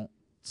that don't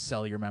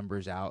sell your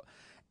members out.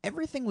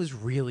 Everything was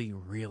really,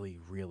 really,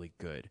 really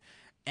good.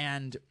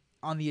 And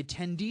on the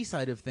attendee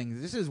side of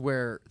things, this is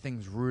where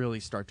things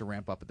really start to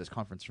ramp up at this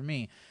conference for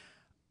me.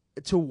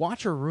 To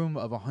watch a room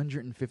of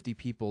 150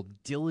 people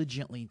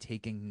diligently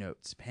taking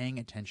notes, paying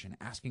attention,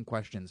 asking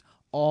questions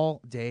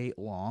all day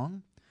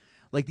long,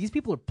 like these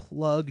people are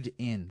plugged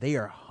in. They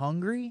are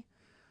hungry.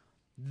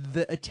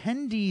 The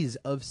attendees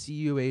of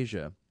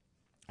CUAsia,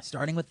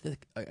 starting with the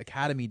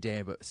Academy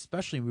Day, but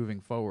especially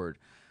moving forward,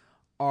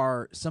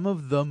 are some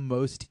of the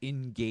most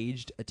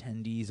engaged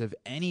attendees of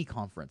any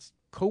conference.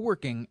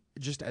 Co-working,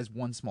 just as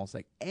one small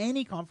site,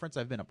 any conference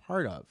I've been a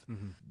part of,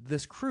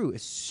 this crew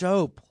is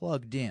so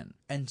plugged in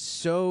and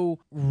so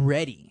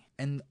ready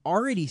and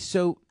already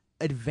so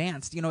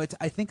advanced.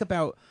 I think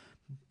about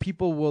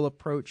people will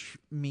approach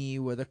me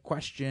with a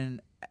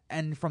question,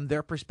 and from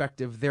their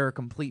perspective, they're a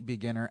complete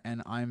beginner,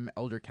 and I'm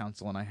elder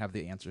counsel, and I have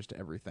the answers to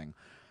everything.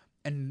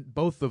 And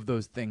both of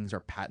those things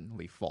are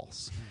patently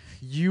false.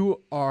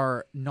 You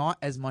are not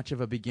as much of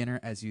a beginner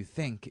as you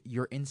think.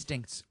 Your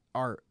instincts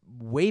are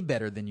way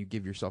better than you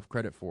give yourself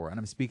credit for. And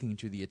I'm speaking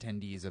to the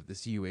attendees of the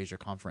CUAsia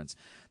conference.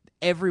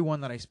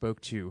 Everyone that I spoke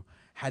to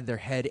had their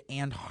head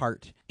and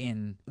heart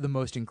in the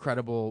most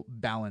incredible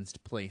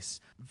balanced place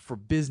for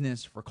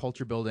business, for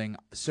culture building.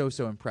 So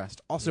impressed.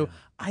 Also,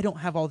 I don't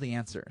have all the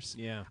answers.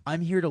 Yeah.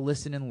 I'm here to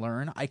listen and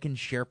learn. I can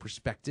share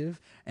perspective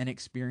and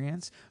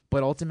experience,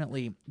 but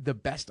ultimately the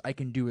best I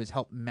can do is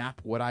help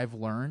map what I've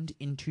learned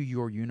into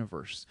your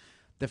universe.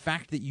 The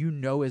fact that you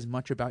know as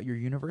much about your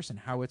universe and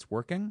how it's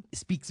working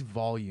speaks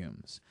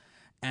volumes.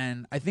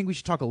 And I think we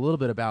should talk a little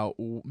bit about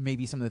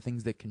maybe some of the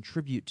things that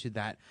contribute to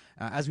that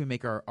as we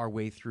make our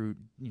way through,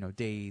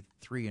 day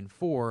 3 and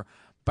 4.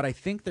 But I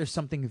think there's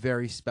something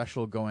very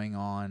special going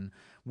on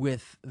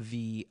with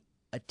the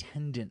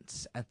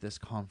attendance at this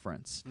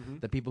conference,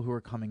 the people who are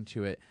coming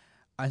to it.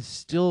 I'm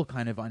still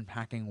kind of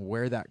unpacking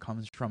where that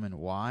comes from and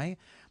why.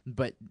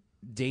 But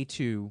day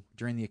 2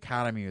 during the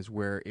academy is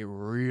where it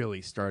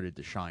really started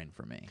to shine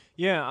for me.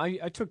 Yeah,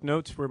 I took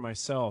notes for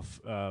myself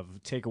of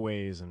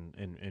takeaways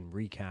and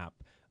recap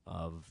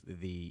of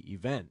the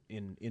event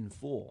in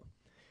full.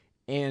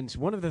 And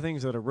one of the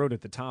things that I wrote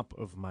at the top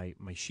of my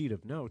sheet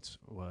of notes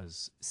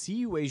was,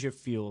 CUAsia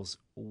feels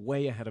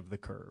way ahead of the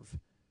curve.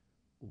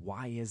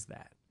 Why is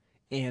that?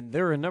 And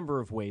there are a number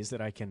of ways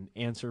that I can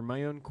answer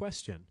my own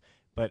question.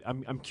 But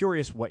I'm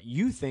curious what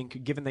you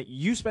think, given that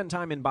you spent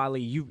time in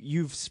Bali,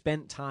 you've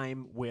spent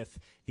time with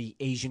the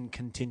Asian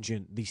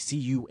contingent, the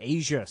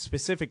CUAsia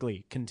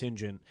specifically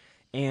contingent,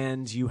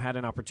 and you had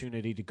an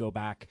opportunity to go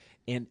back.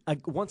 And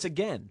once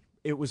again,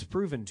 it was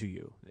proven to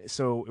you.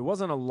 So it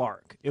wasn't a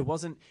lark. It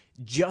wasn't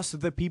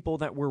just the people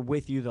that were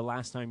with you the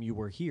last time you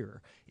were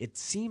here. It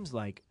seems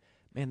like,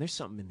 man, there's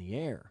something in the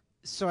air.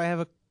 So I have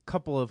a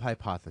couple of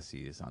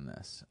hypotheses on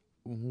this.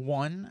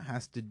 One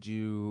has to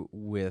do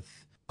with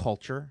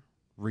culture,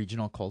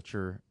 regional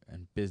culture,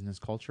 and business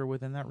culture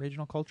within that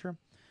regional culture.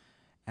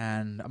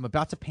 And I'm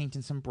about to paint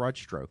in some broad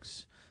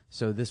strokes.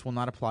 So this will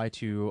not apply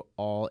to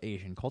all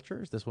Asian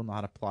cultures. This will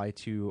not apply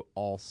to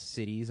all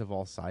cities of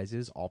all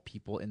sizes, all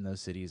people in those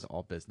cities,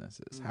 all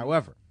businesses.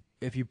 However,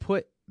 if you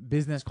put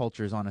business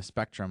cultures on a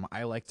spectrum,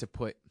 I like to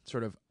put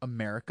sort of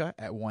America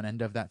at one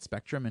end of that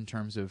spectrum in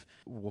terms of,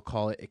 we'll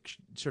call it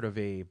sort of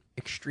a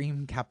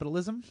extreme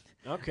capitalism.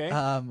 Okay.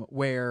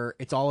 Where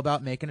it's all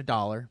about making a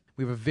dollar.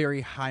 We have a very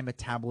high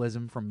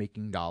metabolism from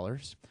making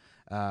dollars.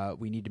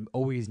 We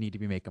always need to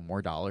be making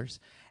more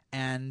dollars.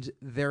 And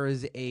there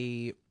is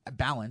a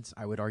balance,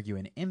 I would argue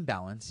an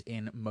imbalance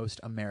in most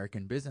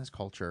American business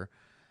culture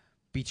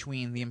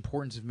between the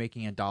importance of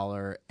making a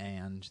dollar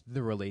and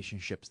the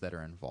relationships that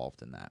are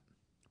involved in that,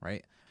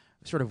 right?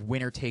 Sort of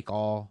winner take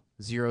all,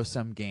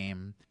 zero-sum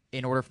game.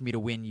 In order for me to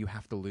win, you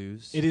have to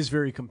lose. It is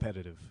very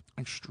competitive.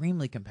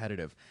 Extremely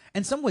competitive.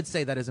 And some would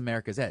say that is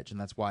America's edge, and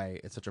that's why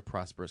it's such a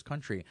prosperous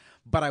country.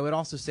 But I would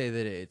also say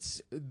that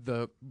it's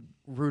the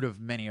root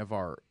of many of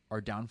our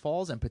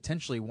downfalls, and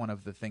potentially one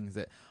of the things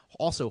that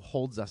also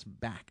holds us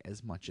back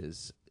as much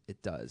as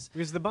it does.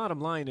 Because the bottom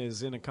line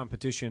is, in a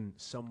competition,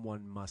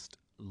 someone must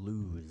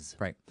lose.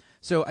 Right.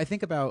 So I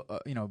think about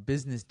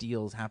business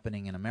deals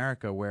happening in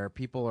America where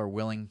people are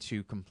willing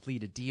to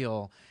complete a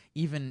deal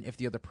even if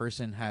the other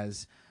person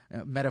has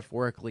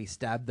metaphorically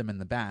stabbed them in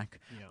the back.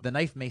 Yeah. The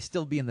knife may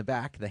still be in the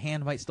back, the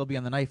hand might still be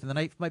on the knife, and the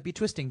knife might be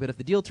twisting, but if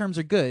the deal terms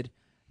are good,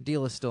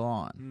 deal is still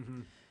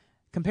on.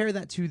 Compare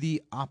that to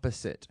the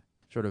opposite,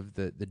 sort of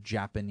the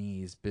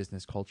Japanese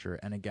business culture.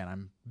 And again,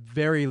 I'm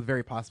very,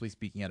 very possibly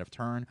speaking out of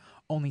turn,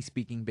 only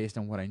speaking based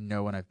on what I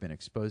know and I've been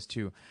exposed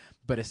to,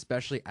 but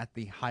especially at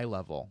the high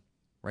level,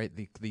 right?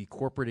 The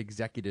corporate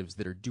executives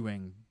that are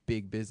doing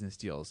big business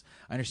deals.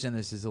 I understand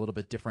this is a little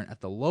bit different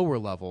at the lower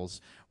levels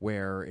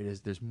where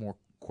there's more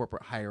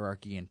corporate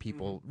hierarchy and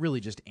people really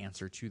just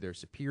answer to their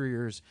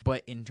superiors.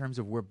 But in terms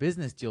of where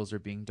business deals are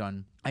being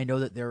done, I know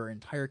that there are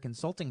entire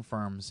consulting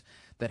firms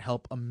that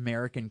help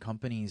American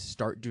companies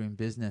start doing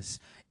business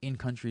in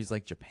countries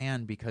like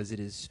Japan because it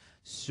is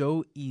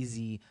so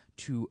easy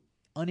to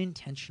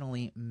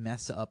unintentionally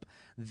mess up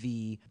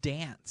the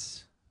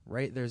dance.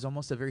 Right? There's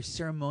almost a very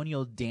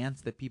ceremonial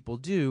dance that people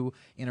do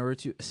in order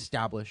to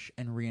establish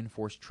and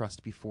reinforce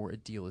trust before a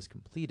deal is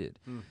completed.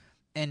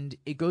 And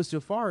it goes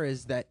so far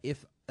as that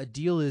if a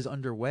deal is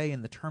underway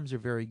and the terms are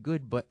very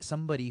good, but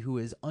somebody who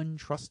is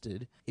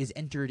untrusted is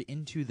entered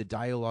into the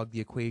dialogue, the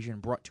equation,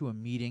 brought to a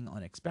meeting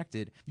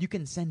unexpected, you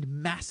can send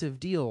massive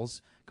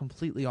deals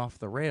completely off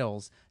the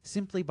rails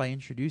simply by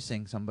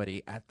introducing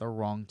somebody at the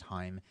wrong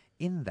time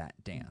in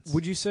that dance.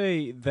 Would you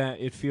say that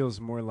it feels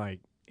more like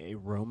a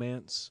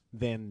romance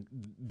than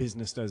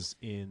business does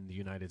in the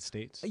United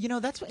States?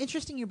 That's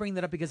interesting you bring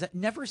that up because that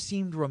never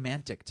seemed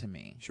romantic to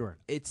me. Sure.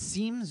 It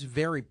seems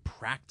very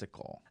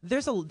practical.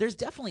 There's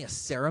definitely a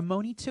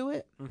ceremony to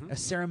it, a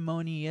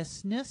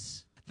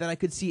ceremoniousness that I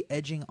could see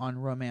edging on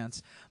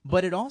romance,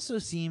 but it also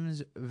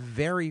seems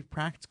very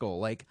practical.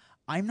 Like,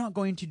 I'm not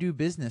going to do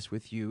business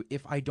with you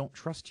if I don't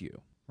trust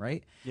you.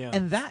 Right? Yeah.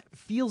 And that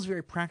feels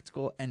very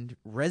practical and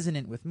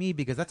resonant with me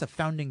because that's a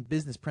founding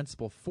business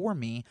principle for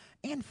me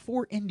and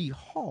for Indy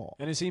Hall.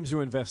 And it seems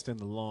to invest in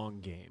the long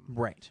game.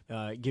 Right.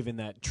 Given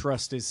that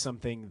trust is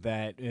something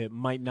that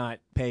might not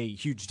pay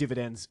huge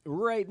dividends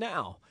right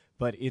now,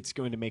 but it's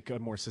going to make a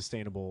more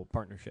sustainable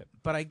partnership.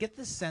 But I get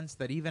the sense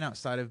that even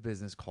outside of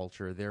business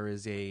culture, there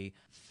is a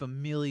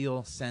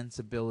familial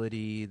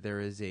sensibility. There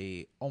is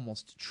a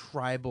almost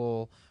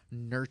tribal,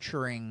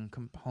 nurturing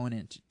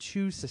component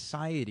to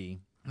society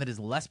that is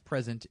less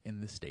present in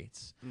the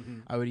States.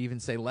 I would even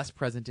say less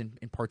present in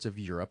parts of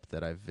Europe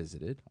that I've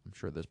visited. I'm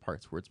sure there's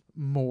parts where it's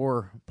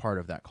more part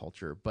of that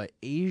culture. But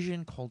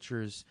Asian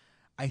cultures,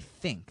 I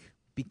think,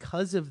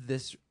 because of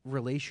this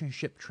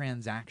relationship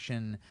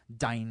transaction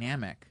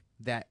dynamic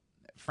that,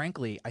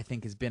 frankly, I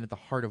think has been at the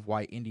heart of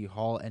why Indie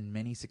Hall and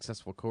many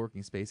successful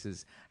co-working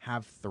spaces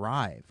have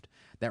thrived.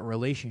 That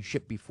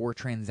relationship before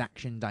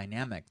transaction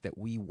dynamic that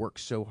we work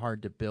so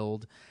hard to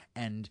build.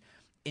 And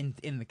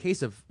in the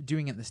case of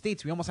doing it in the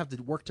States, we almost have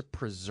to work to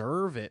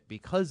preserve it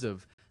because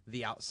of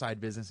the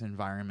outside business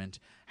environment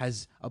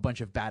has a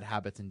bunch of bad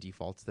habits and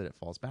defaults that it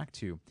falls back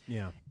to.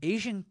 Yeah.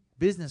 Asian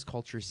business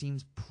culture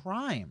seems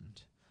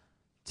primed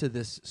to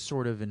this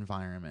sort of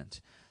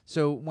environment.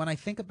 So when I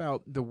think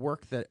about the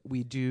work that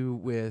we do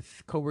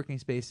with co-working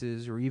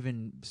spaces or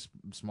even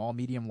small,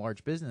 medium,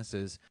 large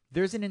businesses,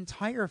 there's an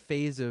entire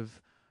phase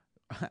of,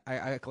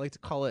 I like to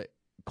call it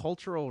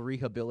cultural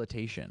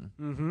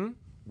rehabilitation,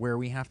 where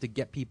we have to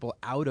get people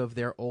out of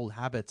their old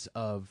habits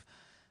of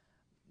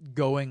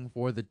going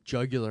for the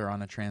jugular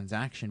on a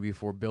transaction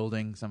before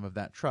building some of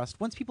that trust.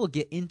 Once people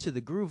get into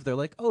the groove, they're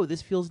like, oh,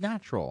 this feels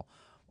natural.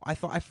 I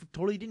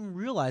totally didn't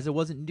realize I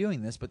wasn't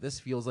doing this, but this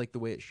feels like the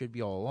way it should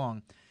be all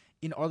along.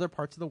 In other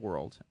parts of the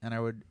world, and I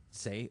would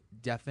say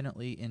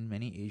definitely in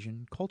many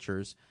Asian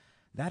cultures,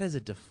 that is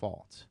a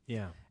default.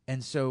 Yeah.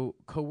 And so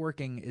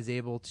co-working is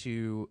able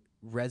to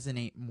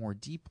resonate more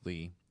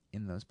deeply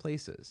in those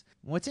places.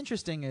 What's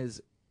interesting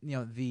is,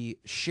 the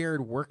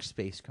shared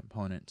workspace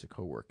component to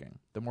co-working,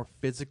 the more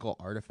physical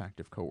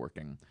artifact of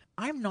co-working,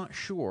 I'm not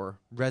sure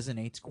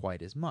resonates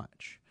quite as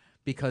much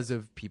because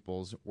of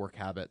people's work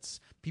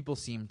habits. People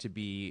seem to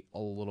be a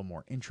little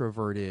more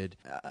introverted.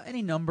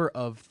 Any number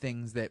of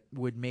things that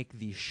would make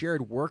the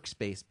shared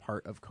workspace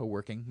part of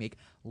co-working make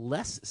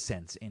less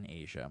sense in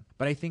Asia.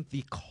 But I think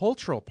the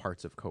cultural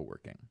parts of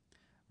co-working,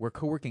 where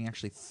co-working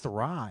actually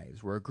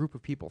thrives, where a group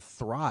of people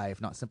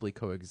thrive, not simply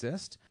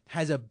coexist,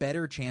 has a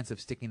better chance of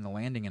sticking the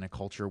landing in a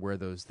culture where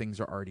those things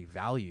are already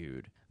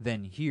valued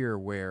than here,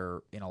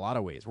 where, in a lot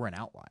of ways, we're an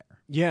outlier.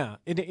 Yeah.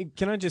 And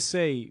can I just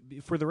say,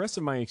 for the rest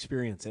of my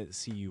experience at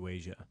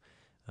CUAsia,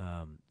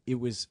 it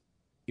was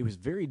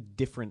very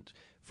different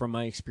from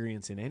my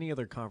experience in any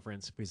other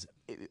conference, because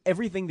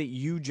everything that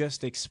you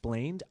just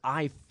explained,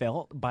 I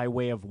felt by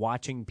way of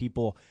watching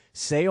people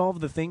say all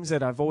of the things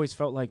that I've always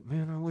felt like,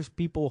 man, I wish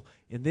people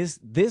in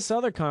this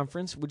other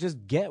conference would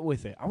just get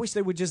with it. I wish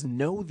they would just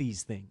know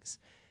these things.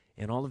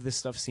 And all of this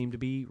stuff seemed to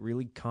be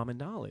really common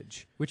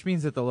knowledge. Which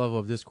means that the level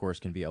of discourse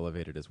can be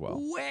elevated as well.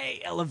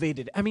 Way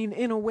elevated. I mean,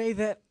 in a way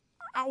that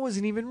I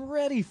wasn't even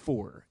ready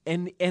for.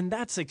 And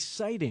that's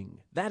exciting.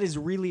 That is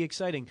really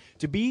exciting.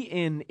 To be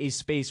in a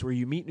space where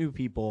you meet new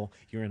people,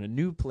 you're in a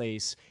new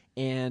place,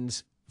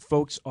 and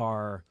folks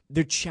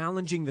they're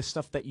challenging the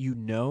stuff that you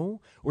know,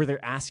 or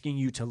they're asking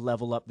you to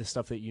level up the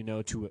stuff that you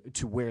know to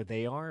where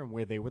they are and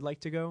where they would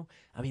like to go.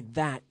 I mean,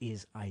 that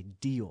is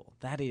ideal.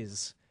 That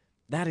is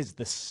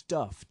the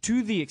stuff.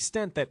 To the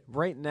extent that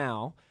right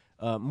now,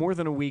 more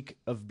than a week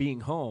of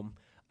being home,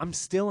 I'm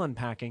still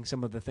unpacking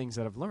some of the things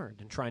that I've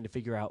learned and trying to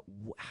figure out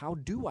how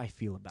do I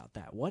feel about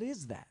that? What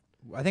is that?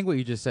 I think what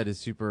you just said is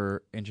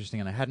super interesting,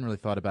 and I hadn't really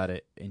thought about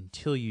it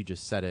until you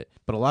just said it.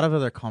 But a lot of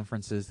other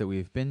conferences that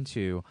we've been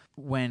to,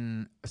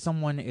 when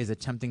someone is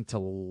attempting to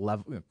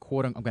level,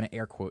 quote, I'm going to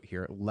air quote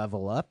here,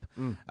 level up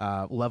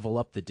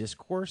the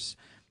discourse,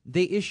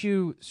 they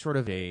issue sort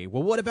of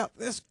well, what about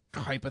this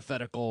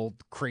hypothetical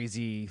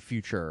crazy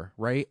future,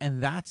 right?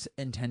 And that's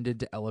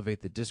intended to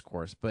elevate the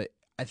discourse, but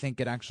I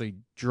think it actually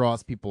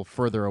draws people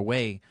further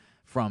away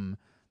from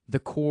the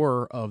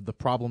core of the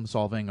problem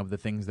solving of the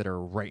things that are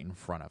right in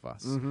front of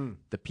us,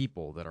 the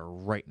people that are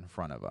right in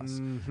front of us.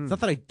 It's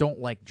not that I don't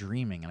like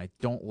dreaming and I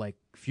don't like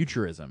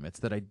futurism. It's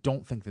that I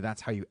don't think that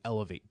that's how you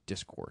elevate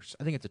discourse.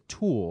 I think it's a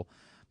tool,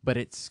 but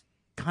it's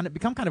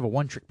become kind of a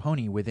one-trick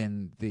pony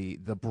within the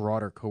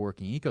broader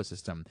co-working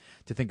ecosystem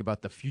to think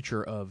about the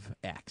future of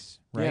X,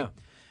 right? Yeah.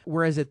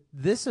 Whereas at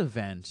this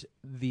event,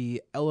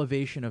 the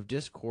elevation of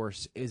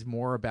discourse is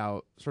more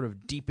about sort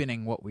of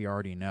deepening what we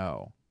already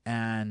know,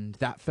 and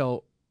that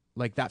felt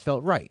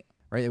right.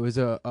 It was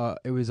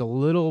a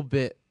little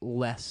bit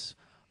less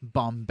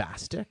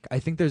bombastic. I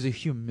think there's a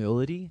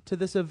humility to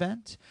this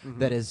event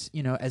that is,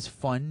 as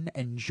fun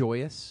and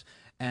joyous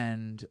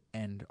and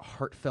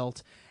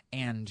heartfelt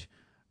and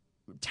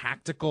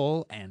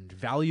tactical and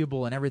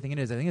valuable and everything it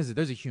is. I think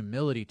there's a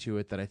humility to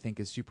it that I think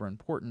is super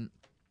important.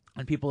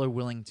 And people are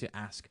willing to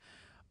ask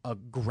a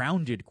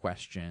grounded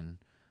question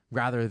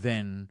rather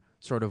than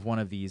sort of one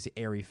of these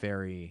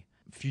airy-fairy,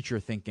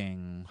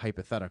 future-thinking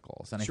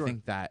hypotheticals. And Sure. I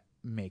think that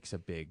makes a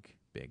big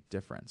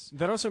difference.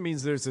 That also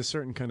means there's a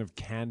certain kind of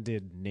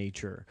candid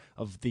nature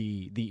of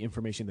the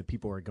information that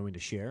people are going to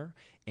share,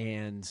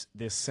 and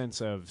this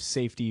sense of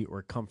safety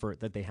or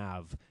comfort that they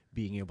have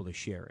being able to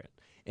share it.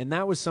 And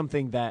that was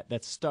something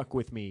that stuck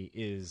with me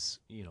is,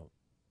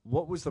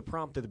 what was the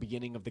prompt at the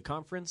beginning of the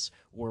conference,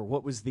 or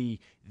what was the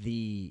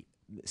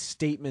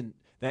statement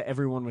that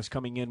everyone was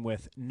coming in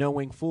with,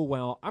 knowing full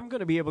well, I'm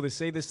going to be able to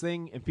say this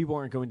thing and people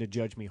aren't going to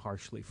judge me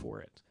harshly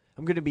for it.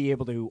 I'm going to be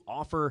able to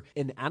offer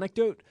an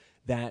anecdote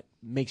that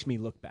makes me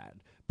look bad,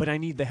 but I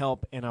need the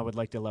help and I would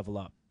like to level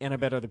up. And I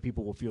bet other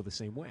people will feel the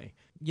same way.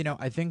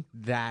 I think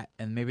that,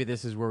 and maybe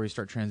this is where we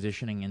start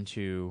transitioning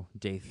into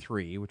day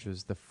 3, which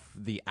was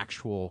the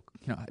actual,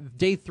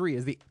 day 3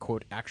 is the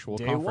quote actual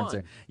Day conference.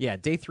 1. Yeah,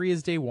 day 3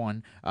 is day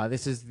 1.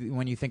 This is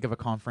when you think of a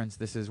conference,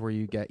 this is where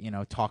you get,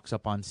 talks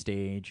up on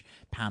stage,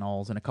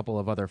 panels, and a couple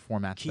of other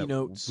formats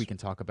Keynotes. that we can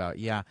talk about.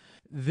 Yeah,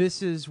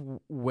 this is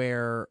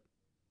where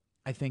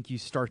I think you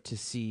start to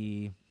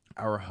see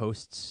our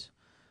hosts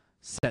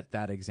set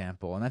that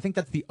example. And I think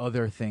that's the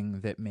other thing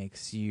that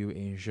makes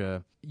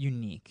CUAsia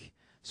unique.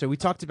 So we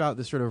talked about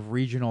the sort of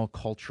regional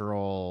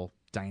cultural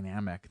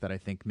dynamic that I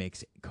think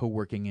makes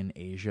co-working in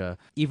Asia,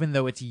 even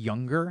though it's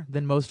younger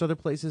than most other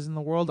places in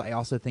the world, I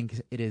also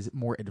think it is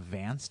more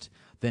advanced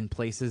than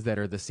places that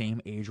are the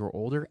same age or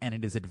older, and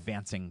it is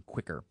advancing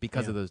quicker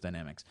because of those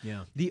dynamics.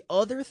 Yeah. The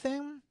other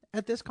thing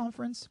at this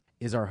conference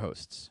is our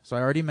hosts. So I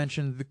already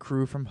mentioned the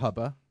crew from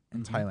Hubba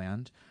in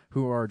Thailand,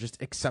 who are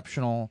just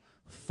exceptional,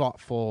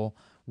 thoughtful,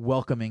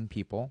 welcoming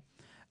people.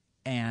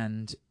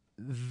 And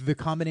the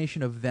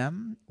combination of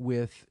them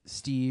with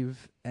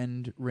Steve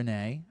and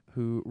Renee,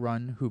 who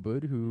run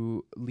Hubud,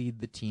 who lead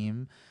the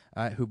team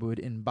at Hubud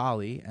in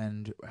Bali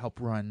and help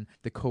run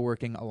the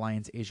Co-working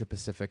Alliance Asia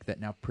Pacific that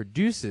now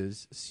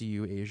produces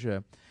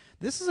CUAsia.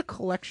 This is a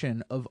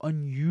collection of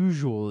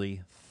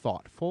unusually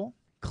thoughtful,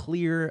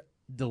 clear,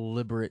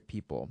 deliberate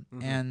people.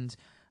 And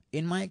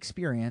in my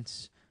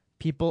experience,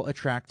 people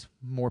attract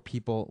more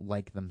people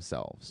like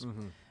themselves.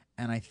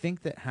 And I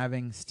think that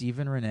having Steve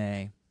and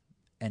Renee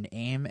and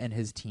Aim and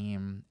his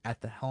team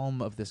at the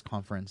helm of this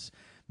conference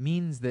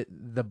means that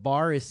the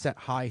bar is set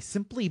high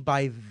simply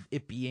by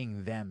it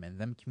being them and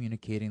them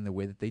communicating the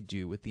way that they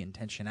do with the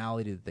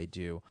intentionality that they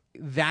do.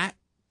 That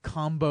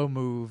combo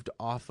moved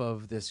off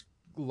of this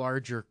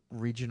larger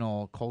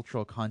regional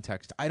cultural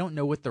context. I don't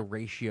know what the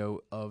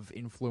ratio of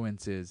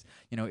influence is.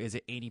 Is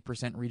it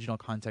 80% regional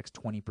context,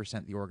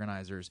 20% the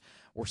organizers,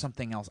 or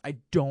something else? I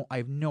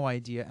have no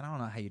idea, and I don't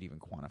know how you'd even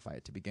quantify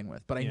it to begin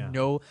with. But I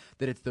know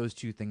that it's those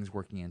two things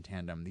working in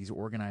tandem. These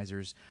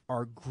organizers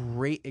are a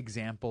great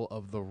example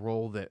of the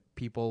role that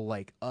people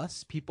like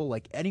us, people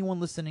like anyone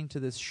listening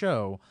to this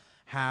show,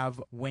 have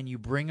when you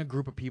bring a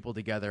group of people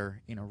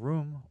together in a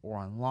room or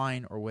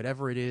online or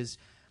whatever it is.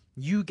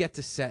 You get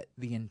to set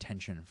the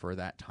intention for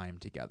that time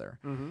together.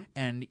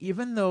 And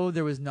even though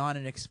there was not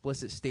an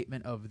explicit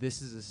statement of this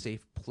is a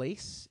safe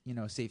place,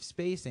 safe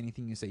space,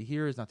 anything you say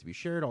here is not to be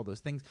shared, all those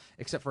things,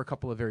 except for a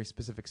couple of very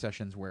specific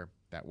sessions where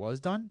that was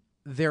done,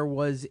 there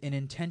was an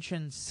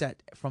intention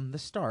set from the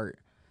start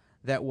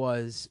that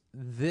was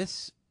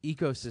this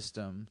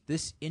ecosystem,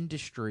 this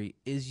industry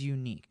is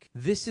unique.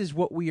 This is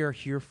what we are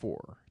here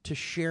for, to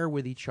share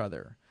with each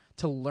other,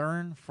 to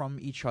learn from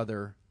each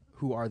other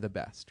who are the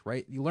best,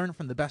 right? You learn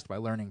from the best by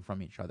learning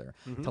from each other,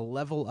 to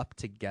level up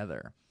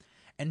together.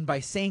 And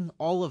by saying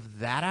all of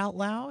that out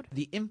loud,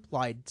 the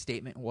implied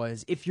statement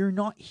was, if you're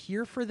not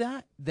here for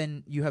that,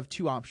 then you have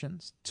two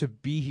options: to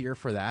be here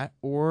for that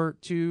or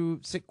to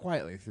sit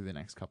quietly through the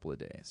next couple of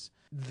days.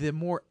 The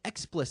more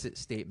explicit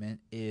statement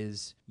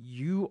is,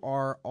 you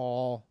are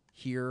all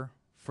here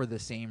for the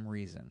same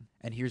reason.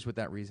 And here's what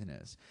that reason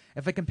is.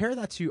 If I compare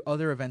that to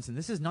other events, and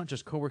this is not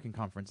just co-working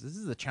conferences, this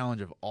is the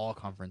challenge of all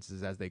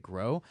conferences as they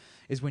grow,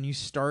 is when you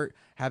start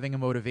having a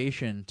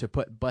motivation to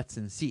put butts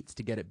in seats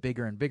to get it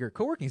bigger and bigger.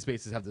 Co-working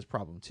spaces have this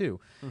problem too.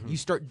 You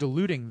start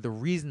diluting the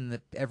reason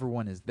that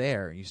everyone is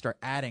there. You start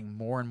adding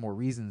more and more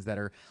reasons that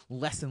are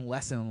less and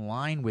less in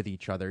line with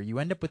each other. You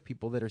end up with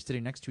people that are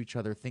sitting next to each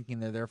other thinking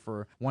they're there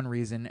for one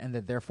reason and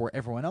that therefore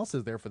everyone else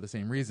is there for the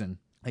same reason.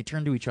 They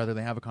turn to each other,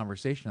 they have a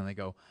conversation, and they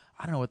go,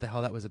 I don't know what the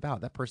hell that was about.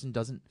 That person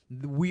doesn't,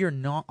 we are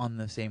not on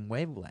the same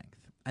wavelength.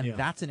 And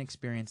that's an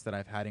experience that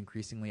I've had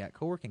increasingly at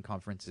co-working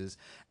conferences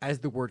as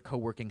the word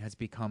co-working has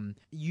become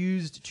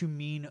used to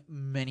mean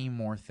many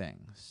more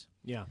things.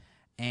 Yeah.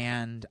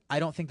 And I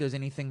don't think there's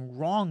anything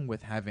wrong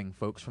with having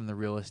folks from the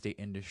real estate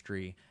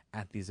industry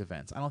at these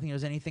events. I don't think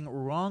there's anything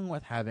wrong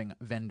with having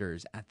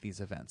vendors at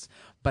these events.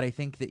 But I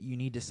think that you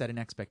need to set an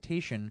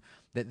expectation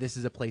that this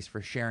is a place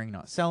for sharing,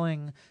 not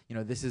selling.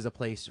 This is a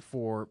place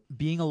for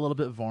being a little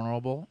bit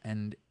vulnerable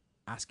and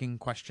asking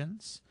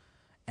questions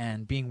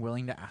and being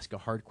willing to ask a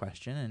hard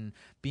question and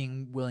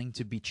being willing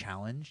to be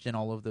challenged and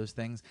all of those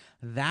things.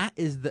 That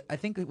is I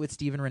think what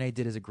Steve and Renee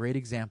did is a great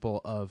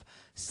example of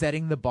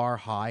setting the bar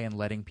high and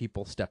letting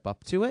people step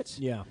up to it.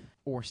 Yeah.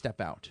 Or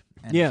step out.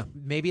 And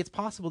maybe it's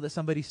possible that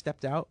somebody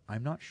stepped out.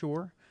 I'm not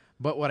sure.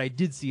 But what I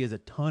did see is a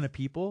ton of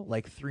people,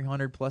 like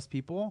 300 plus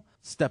people,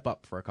 step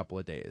up for a couple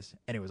of days.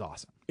 And it was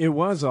awesome. It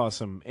was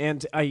awesome.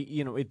 And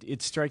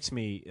it strikes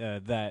me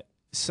that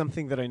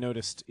something that I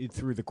noticed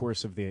through the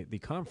course of the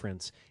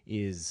conference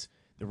is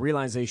the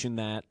realization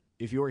that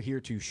if you're here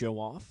to show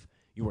off,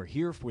 you are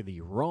here for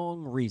the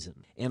wrong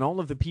reason. And all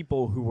of the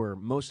people who were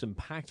most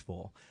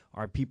impactful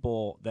are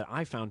people that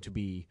I found to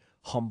be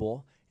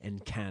humble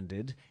and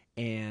candid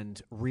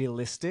and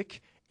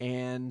realistic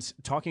and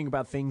talking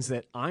about things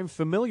that I'm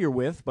familiar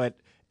with, but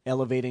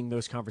elevating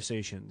those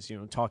conversations,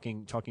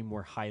 talking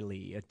more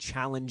highly,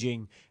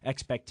 challenging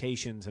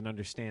expectations and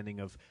understanding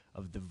of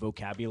the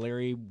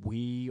vocabulary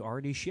we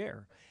already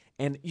share.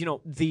 And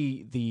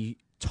the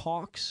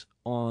talks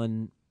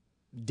on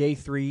day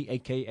 3,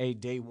 aka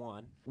day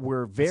 1,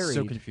 were varied.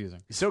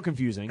 So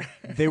confusing.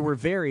 They were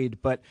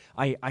varied, but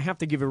I have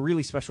to give a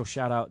really special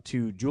shout out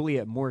to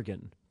Juliet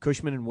Morgan,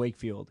 Cushman and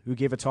Wakefield, who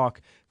gave a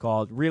talk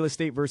called Real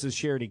Estate versus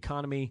Shared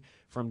Economy,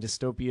 From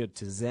Dystopia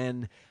to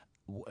Zen.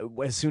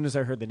 As soon as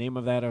I heard the name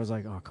of that, I was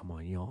like, oh, come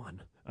on,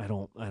 yawn. I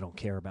don't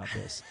care about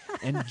this.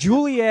 And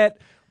Juliet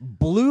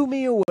blew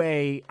me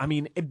away. I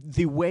mean,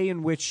 the way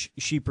in which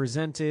she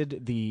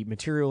presented, the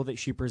material that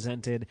she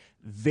presented,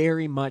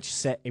 very much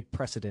set a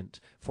precedent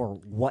for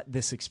what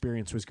this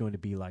experience was going to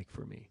be like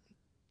for me.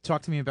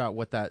 Talk to me about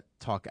what that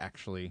talk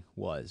actually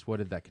was. What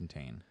did that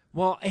contain?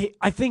 Well,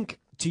 I think,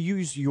 to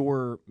use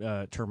your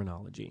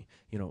terminology,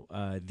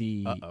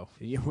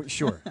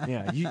 sure,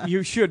 yeah,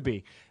 you should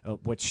be.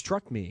 What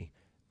struck me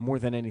more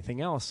than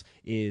anything else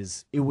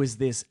is it was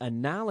this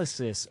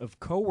analysis of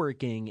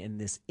coworking and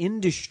this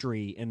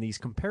industry and these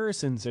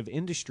comparisons of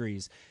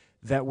industries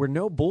that were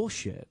no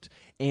bullshit,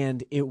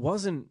 and it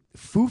wasn't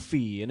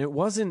foofy, and it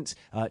wasn't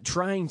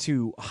trying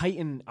to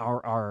heighten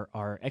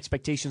our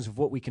expectations of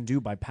what we can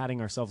do by patting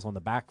ourselves on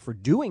the back for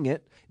doing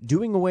it,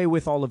 doing away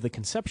with all of the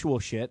conceptual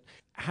shit,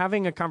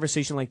 having a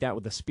conversation like that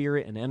with the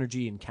spirit and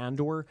energy and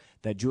candor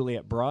that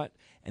Juliet brought,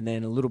 and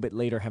then a little bit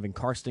later having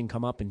Karsten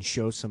come up and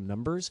show some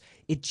numbers.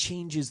 It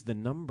changes the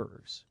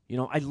numbers.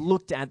 I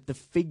looked at the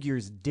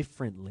figures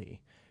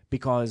differently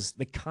because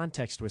the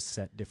context was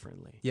set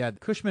differently. Yeah,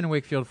 Cushman and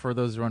Wakefield, for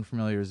those who are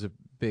unfamiliar, is a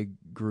big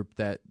group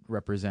that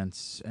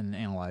represents and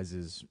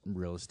analyzes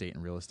real estate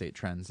and real estate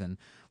trends. And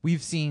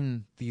we've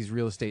seen these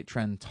real estate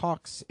trend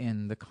talks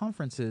in the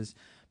conferences,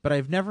 but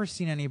I've never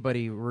seen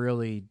anybody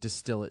really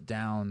distill it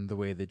down the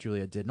way that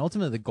Julia did. And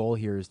ultimately, the goal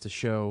here is to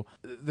show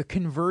the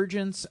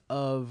convergence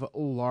of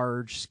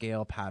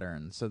large-scale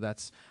patterns. So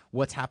that's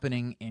what's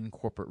happening in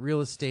corporate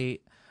real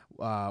estate,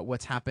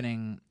 what's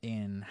happening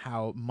in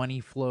how money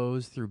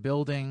flows through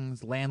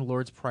buildings,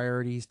 landlords'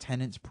 priorities,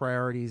 tenants'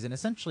 priorities, and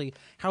essentially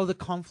how the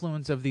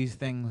confluence of these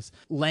things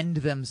lend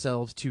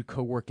themselves to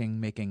co-working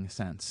making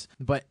sense.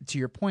 But to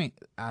your point,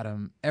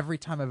 Adam, every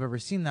time I've ever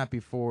seen that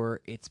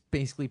before, it's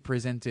basically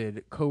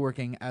presented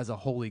co-working as a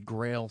holy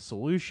grail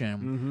solution.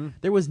 Mm-hmm.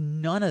 There was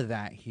none of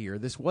that here.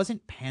 This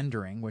wasn't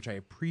pandering, which I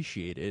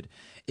appreciated.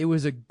 It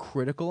was a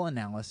critical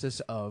analysis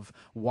of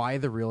why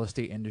the real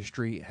estate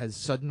industry has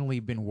suddenly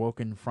been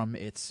woken from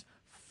its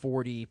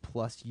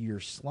 40-plus year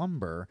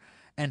slumber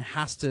and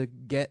has to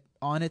get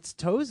on its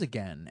toes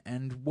again.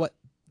 And what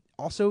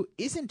also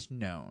isn't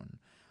known.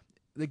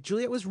 Like,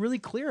 Juliet was really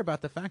clear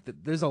about the fact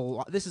that there's a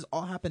lot. This is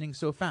all happening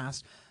so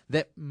fast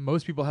that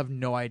most people have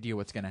no idea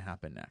what's going to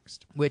happen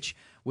next, which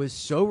was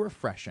so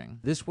refreshing.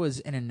 This was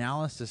an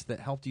analysis that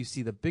helped you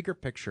see the bigger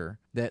picture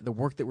that the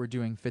work that we're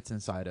doing fits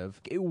inside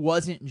of. It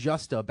wasn't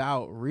just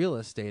about real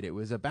estate. It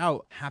was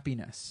about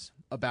happiness,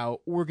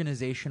 about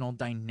organizational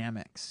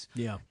dynamics.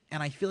 Yeah.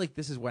 And I feel like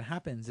this is what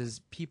happens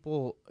is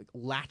people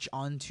latch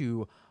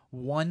onto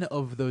one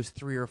of those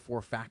 3 or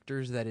 4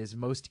 factors that is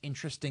most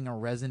interesting or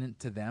resonant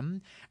to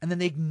them, and then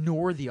they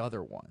ignore the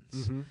other ones.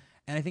 Mm-hmm.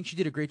 And I think she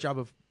did a great job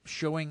of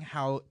showing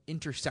how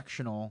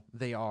intersectional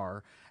they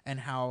are and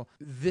how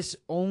this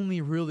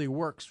only really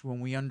works when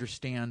we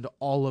understand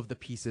all of the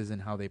pieces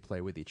and how they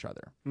play with each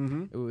other.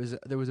 Mm-hmm.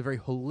 There was a very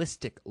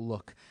holistic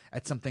look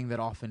at something that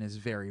often is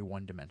very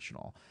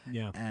one-dimensional.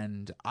 Yeah.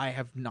 And I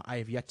have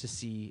yet to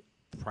see,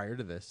 prior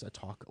to this, a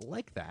talk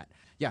like that.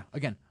 Yeah,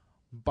 again,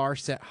 bar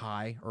set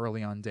high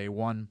early on day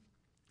 1.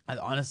 And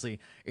honestly,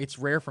 it's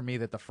rare for me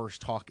that the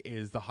first talk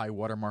is the high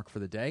watermark for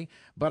the day,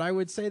 but I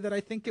would say that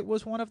I think it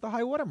was one of the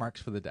high watermarks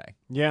for the day.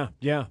 Yeah.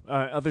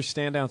 Other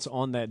standouts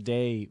on that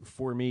day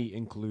for me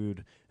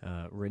include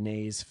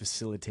Renee's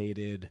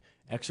facilitated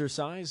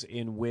exercise,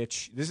 in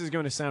which, this is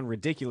going to sound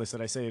ridiculous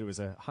that I say it was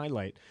a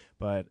highlight,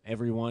 but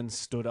everyone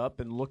stood up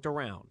and looked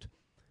around.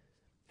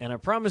 And I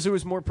promise it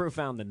was more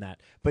profound than that.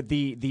 But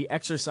the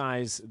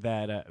exercise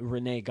that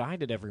Renee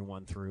guided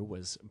everyone through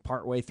was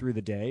partway through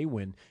the day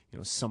when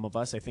some of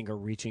us, I think, are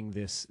reaching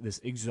this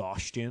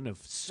exhaustion of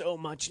so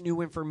much new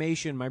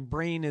information. My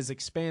brain is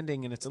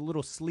expanding and it's a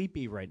little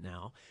sleepy right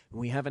now.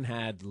 We haven't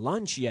had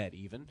lunch yet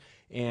even.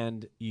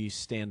 And you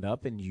stand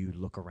up and you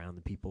look around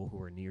the people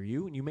who are near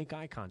you and you make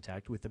eye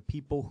contact with the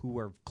people who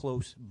are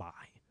close by.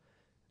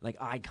 Like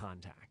eye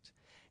contact.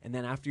 And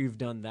then after you've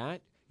done that,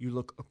 you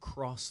look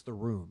across the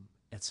room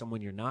at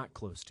someone you're not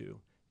close to.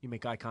 You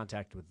make eye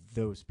contact with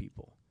those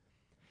people.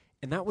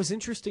 And that was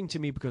interesting to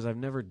me because I've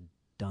never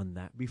done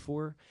that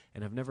before,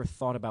 and I've never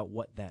thought about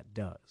what that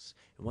does.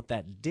 And what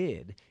that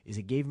did is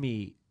it gave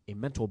me a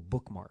mental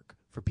bookmark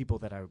for people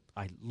that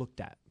I looked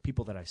at,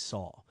 people that I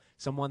saw,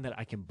 someone that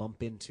I can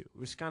bump into. It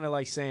was kind of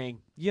like saying,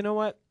 you know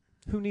what?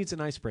 Who needs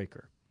an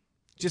icebreaker?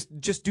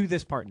 Just do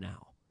this part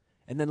now.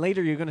 And then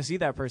later you're going to see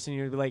that person.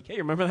 You'll be like, hey,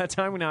 remember that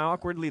time when I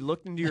awkwardly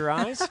looked into your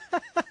eyes?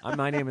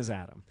 My name is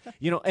Adam.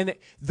 And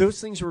those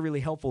things were really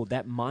helpful.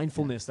 That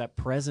mindfulness, that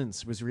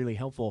presence was really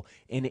helpful.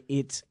 And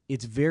it's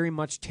very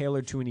much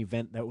tailored to an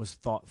event that was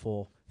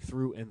thoughtful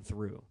through and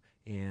through.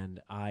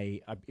 And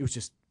it was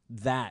just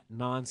that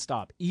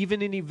nonstop.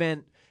 Even an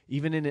event,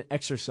 even in an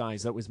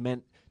exercise that was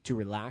meant to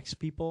relax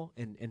people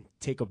and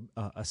take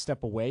a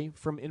step away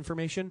from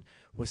information,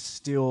 was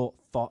still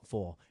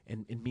thoughtful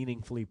and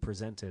meaningfully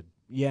presented.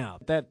 Yeah,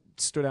 that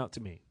stood out to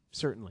me,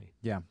 certainly.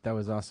 Yeah, that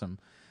was awesome.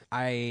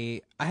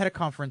 I had a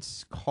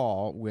conference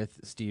call with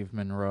Steve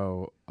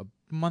Monroe a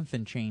month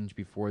and change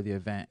before the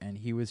event, and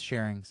he was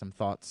sharing some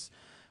thoughts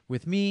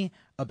with me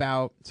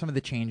about some of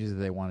the changes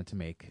that they wanted to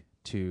make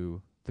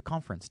to the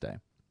conference day.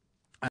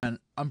 And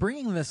I'm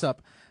bringing this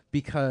up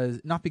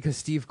not because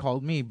Steve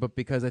called me, but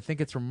because I think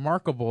it's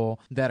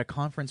remarkable that a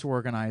conference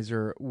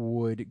organizer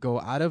would go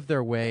out of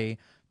their way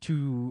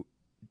to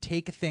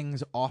take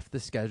things off the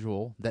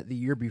schedule that the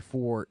year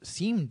before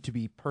seemed to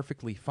be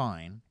perfectly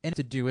fine, and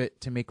to do it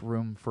to make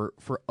room for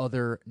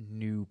other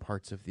new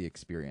parts of the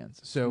experience.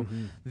 So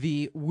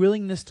the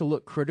willingness to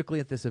look critically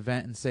at this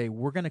event and say,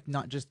 we're going to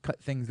not just cut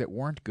things that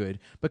weren't good,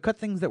 but cut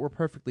things that were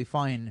perfectly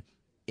fine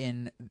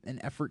in an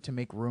effort to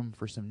make room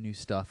for some new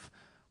stuff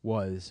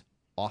was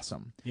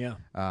awesome. Yeah.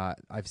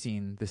 I've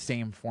seen the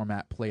same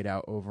format played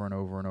out over and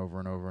over and over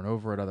and over and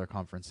over at other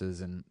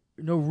conferences, and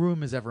no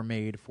room is ever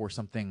made for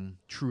something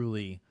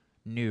truly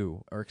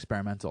new or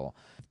experimental.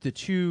 The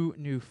two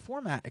new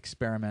format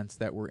experiments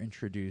that were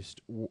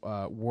introduced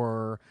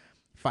were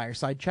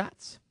fireside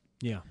chats,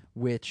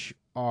 which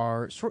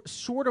are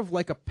sort of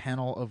like a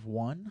panel of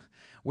one,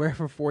 where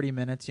for 40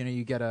 minutes,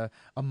 you get a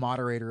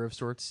moderator of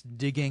sorts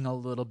digging a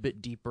little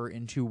bit deeper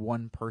into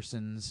one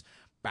person's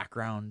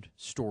background,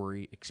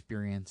 story,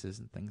 experiences,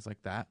 and things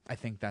like that. I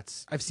think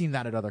I've seen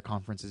that at other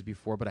conferences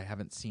before, but I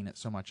haven't seen it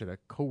so much at a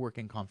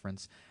co-working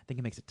conference. I think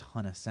it makes a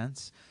ton of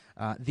sense.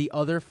 The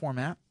other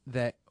format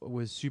that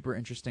was super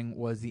interesting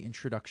was the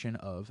introduction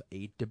of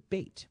a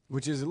debate,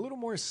 which is a little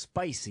more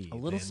spicy.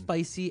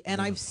 And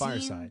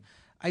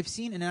I've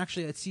seen, and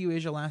actually at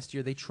CUAsia last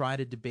year, they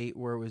tried a debate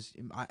where it was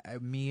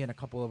me and a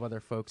couple of other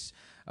folks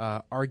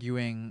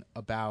arguing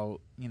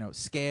about,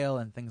 scale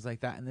and things like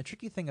that. And the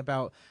tricky thing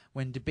about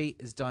when debate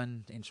is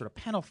done in sort of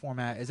panel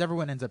format is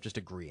everyone ends up just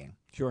agreeing.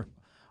 Sure.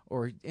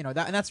 Or, and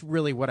that's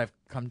really what I've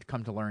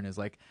come to learn is,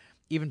 like,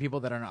 even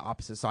people that are on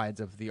opposite sides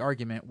of the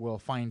argument will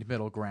find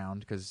middle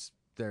ground because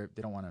they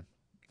don't want to.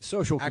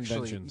 Social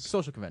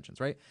conventions,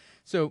 right?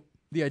 So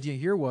the idea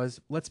here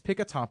was, let's pick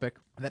a topic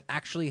that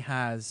actually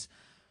has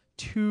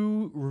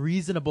two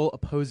reasonable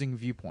opposing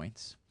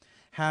viewpoints,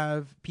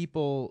 have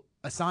people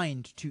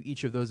assigned to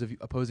each of those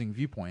opposing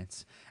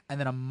viewpoints, and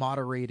then a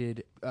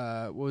moderated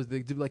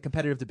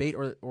competitive debate,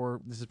 or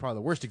this is probably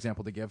the worst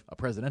example to give, a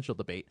presidential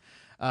debate,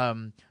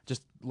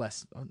 just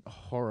less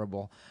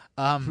horrible.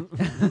 But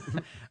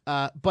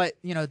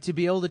to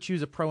be able to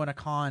choose a pro and a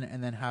con,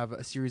 and then have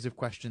a series of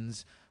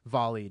questions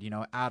volleyed.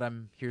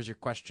 Adam, here's your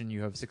question.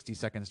 You have 60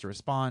 seconds to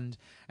respond,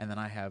 and then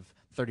I have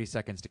 30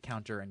 seconds to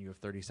counter, and you have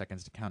 30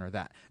 seconds to counter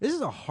that. This is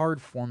a hard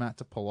format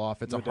to pull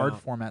off. It's a hard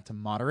format to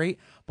moderate,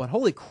 but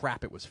holy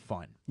crap, it was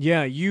fun.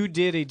 Yeah, you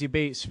did a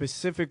debate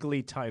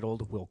specifically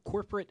titled, Will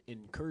Corporate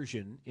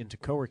Incursion into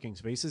Co-working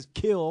Spaces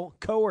Kill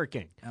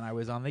Co-working? And I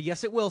was on the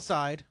yes it will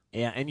side.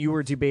 Yeah, and you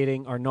were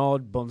debating Arnaud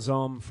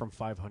Bonhomme from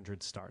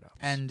 500 Startups.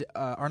 And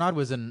Arnaud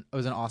was an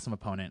awesome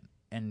opponent.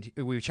 And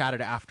we chatted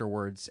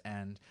afterwards,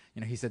 and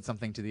he said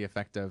something to the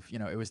effect of,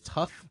 it was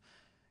tough.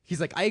 He's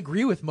like, I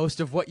agree with most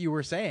of what you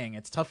were saying.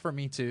 It's tough for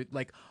me to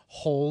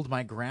hold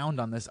my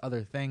ground on this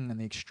other thing and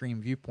the extreme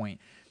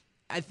viewpoint.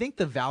 I think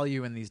the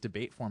value in these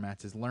debate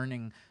formats is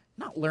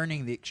not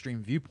learning the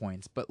extreme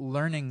viewpoints, but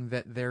learning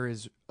that there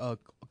is a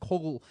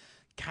whole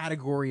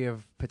category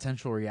of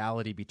potential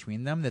reality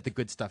between them, that the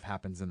good stuff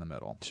happens in the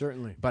middle.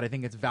 Certainly. But I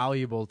think it's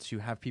valuable to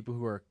have people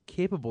who are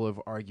capable of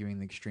arguing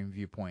the extreme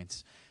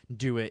viewpoints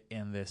do it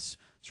in this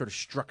sort of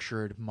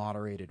structured,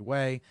 moderated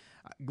way.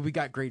 We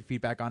got great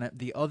feedback on it.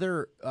 The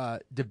other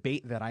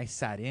debate that I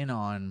sat in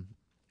on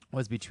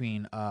was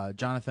between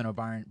Jonathan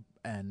O'Brien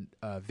and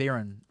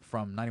Varen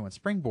from 91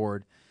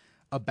 Springboard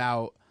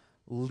about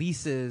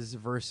leases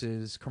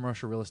versus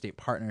commercial real estate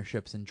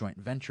partnerships and joint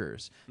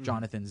ventures.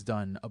 Jonathan's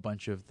done a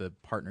bunch of the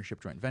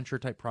partnership joint venture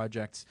type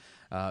projects.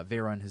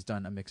 Varen has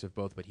done a mix of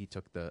both, but he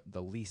took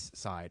the lease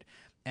side.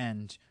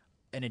 And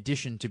in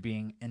addition to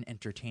being an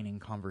entertaining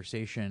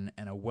conversation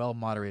and a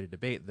well-moderated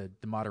debate, the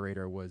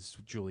moderator was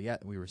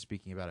Juliet, we were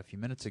speaking about a few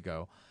minutes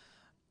ago.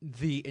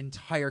 The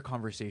entire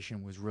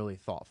conversation was really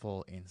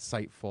thoughtful,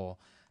 insightful.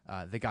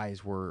 The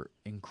guys were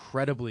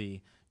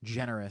incredibly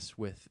generous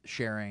with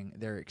sharing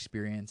their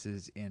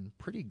experiences in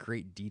pretty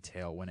great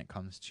detail when it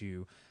comes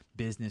to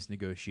business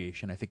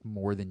negotiation. I think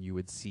more than you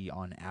would see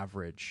on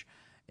average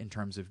in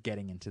terms of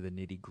getting into the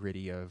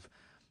nitty-gritty of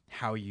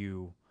how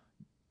you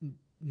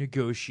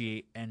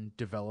negotiate and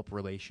develop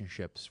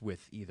relationships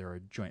with either a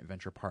joint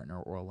venture partner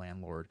or a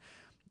landlord.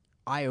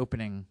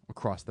 eye-opening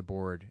across the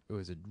board. It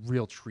was a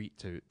real treat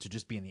to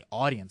just be in the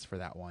audience for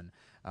that one.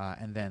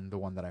 And then the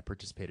one that I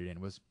participated in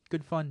was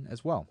good fun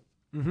as well.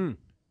 Mm-hmm.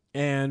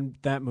 And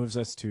that moves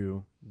us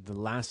to the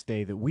last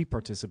day that we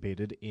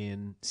participated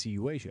in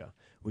CUAsia,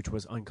 which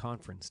was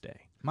Unconference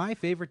Day. My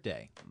favorite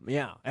day.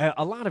 Yeah,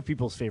 a lot of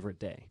people's favorite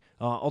day.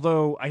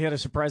 Although I had a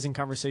surprising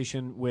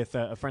conversation with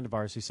a friend of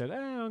ours who said,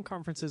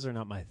 unconferences are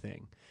not my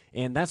thing.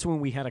 And that's when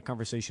we had a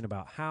conversation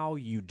about how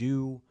you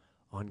do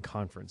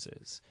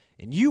unconferences.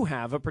 And you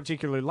have a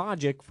particular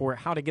logic for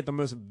how to get the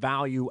most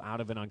value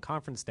out of an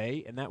unconference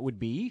day, and that would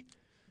be?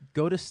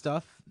 Go to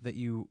stuff that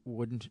you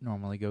wouldn't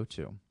normally go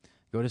to.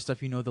 Go to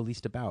stuff you know the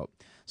least about.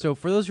 So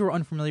for those who are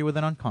unfamiliar with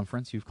an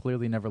unconference, you've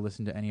clearly never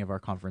listened to any of our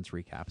conference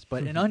recaps.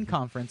 But an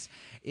unconference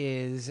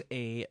is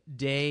a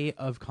day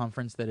of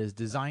conference that is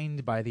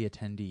designed by the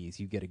attendees.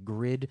 You get a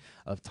grid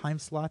of time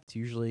slots,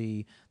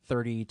 usually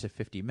 30 to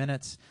 50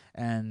 minutes,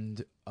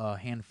 and a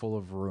handful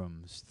of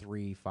rooms,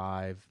 3,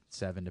 5,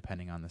 7,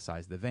 depending on the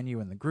size of the venue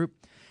and the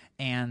group.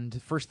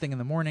 And first thing in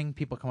the morning,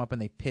 people come up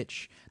and they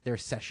pitch their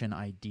session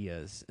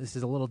ideas. This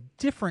is a little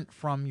different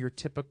from your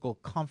typical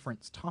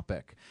conference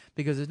topic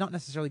because it's not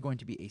necessarily going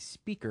to be a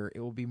speaker. It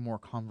will be more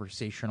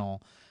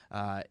conversational.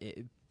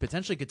 It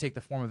potentially could take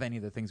the form of any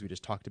of the things we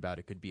just talked about.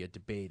 It could be a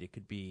debate. It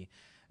could be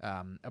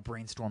a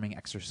brainstorming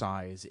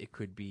exercise. It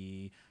could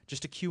be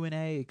just a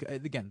Q&A.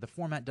 Again, the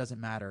format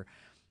doesn't matter.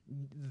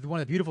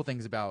 One of the beautiful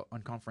things about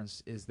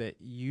Unconference is that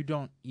you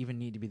don't even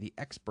need to be the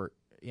expert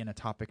in a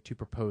topic to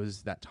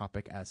propose that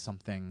topic as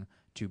something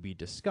to be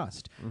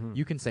discussed. Mm-hmm.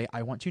 You can say,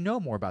 I want to know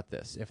more about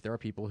this. If there are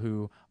people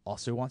who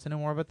also want to know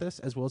more about this,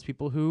 as well as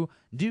people who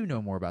do know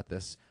more about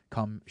this,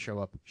 come, show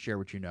up, share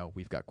what you know.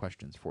 We've got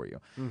questions for you.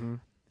 Mm-hmm.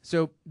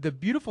 So the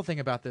beautiful thing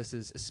about this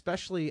is,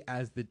 especially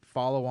as the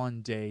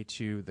follow-on day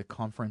to the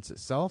conference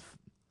itself,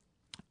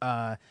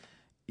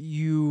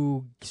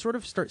 you sort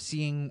of start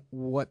seeing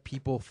what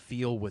people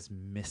feel was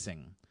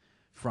missing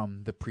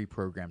from the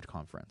pre-programmed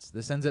conference.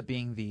 This ends up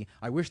being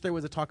I wish there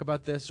was a talk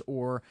about this,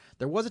 or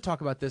there was a talk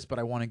about this, but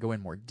I want to go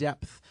in more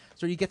depth.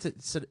 So you get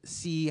to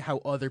see how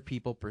other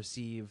people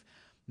perceive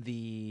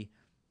the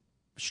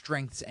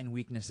strengths and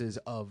weaknesses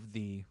of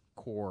the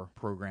core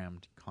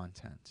programmed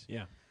content.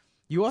 Yeah.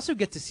 You also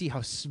get to see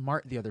how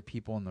smart the other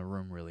people in the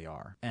room really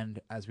are.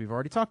 And as we've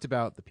already talked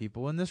about, the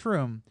people in this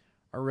room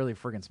are really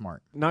friggin'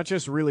 smart. Not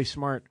just really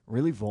smart,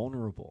 really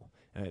vulnerable.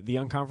 The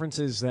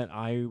unconferences that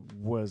I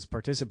was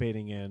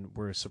participating in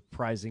were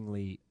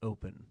surprisingly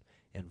open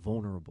and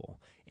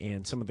vulnerable.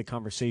 And some of the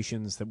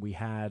conversations that we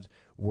had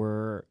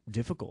were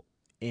difficult.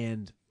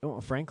 And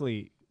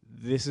frankly,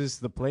 this is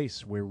the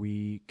place where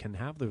we can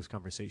have those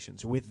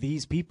conversations with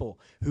these people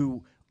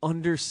who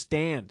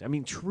understand,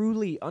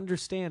 truly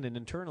understand and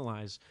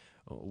internalize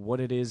what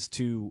it is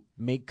to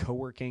make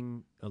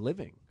coworking a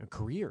living, a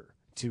career,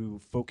 to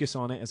focus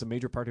on it as a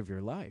major part of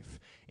your life.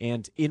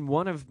 And in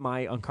one of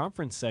my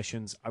unconference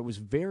sessions, I was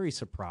very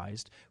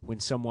surprised when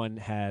someone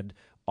had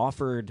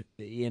offered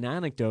an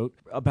anecdote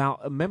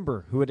about a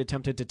member who had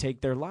attempted to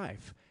take their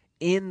life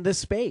in the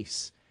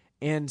space,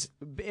 and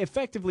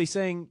effectively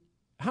saying,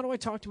 how do I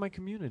talk to my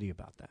community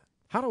about that?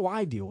 How do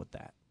I deal with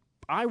that?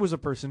 I was a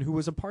person who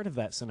was a part of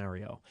that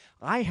scenario.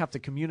 I have to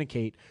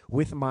communicate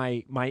with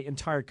my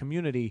entire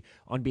community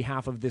on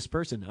behalf of this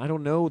person. I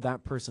don't know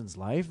that person's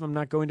life. I'm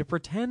not going to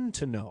pretend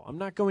to know. I'm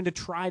not going to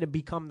try to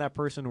become that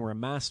person or a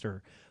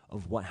master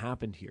of what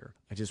happened here.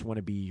 I just want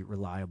to be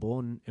reliable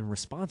and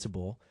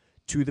responsible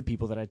to the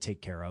people that I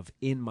take care of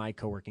in my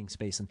co-working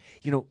space. And,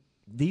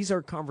 these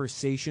are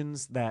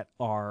conversations that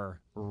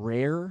are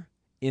rare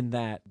in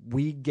that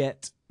we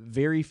get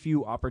very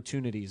few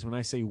opportunities. When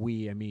I say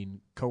we, I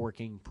mean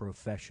co-working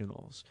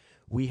professionals.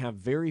 We have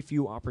very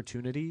few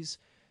opportunities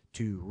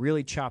to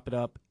really chop it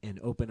up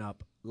and open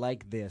up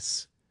like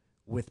this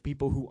with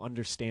people who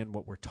understand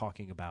what we're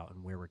talking about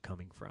and where we're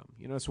coming from.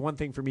 It's one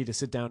thing for me to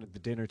sit down at the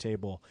dinner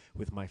table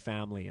with my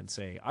family and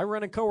say, I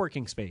run a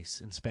co-working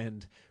space, and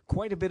spend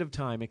quite a bit of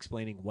time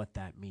explaining what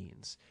that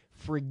means.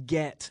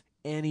 Forget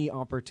any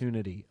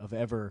opportunity of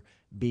ever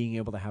being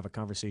able to have a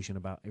conversation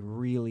about a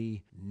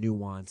really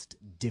nuanced,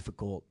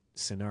 difficult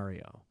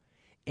scenario.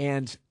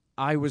 And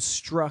I was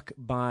struck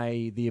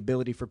by the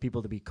ability for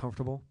people to be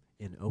comfortable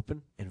and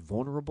open and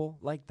vulnerable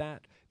like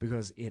that,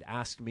 because it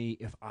asked me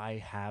if I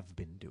have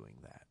been doing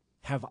that.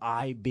 Have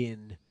I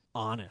been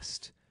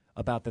honest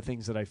about the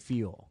things that I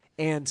feel?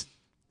 And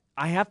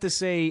I have to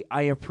say,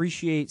 I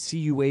appreciate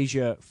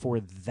CUAsia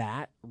for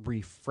that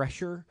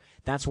refresher.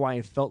 That's why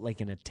I felt like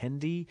an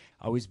attendee.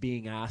 I was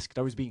being asked,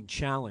 I was being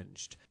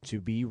challenged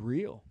to be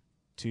real,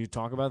 to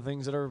talk about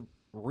things that are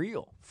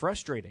real,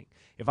 frustrating.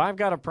 If I've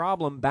got a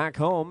problem back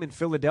home in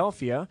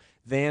Philadelphia,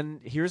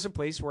 then here's a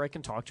place where I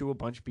can talk to a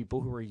bunch of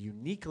people who are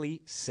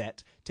uniquely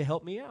set to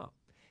help me out.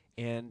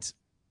 And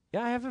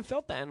yeah, I haven't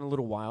felt that in a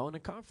little while in a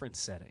conference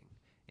setting.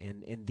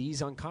 And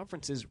these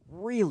unconferences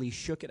really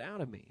shook it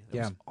out of me. That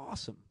was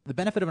awesome. The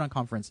benefit of an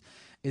unconference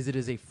is it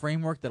is a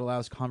framework that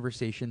allows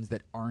conversations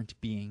that aren't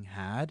being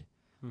had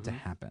to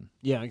happen.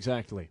 Yeah,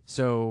 exactly.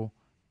 So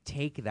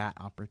take that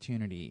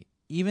opportunity.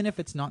 even if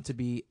it's not to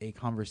be a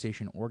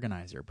conversation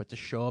organizer, but to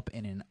show up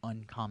in an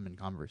uncommon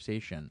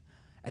conversation,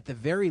 at the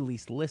very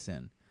least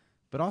listen,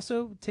 but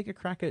also take a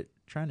crack at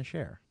trying to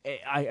share.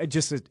 I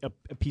just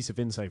a piece of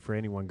insight for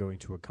anyone going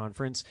to a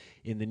conference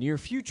in the near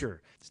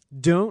future.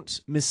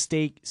 Don't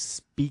mistake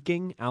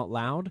speaking out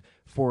loud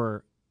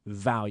for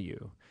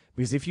value.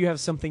 Because if you have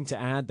something to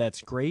add,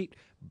 that's great.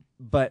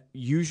 But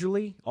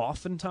usually,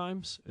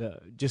 oftentimes,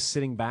 just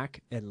sitting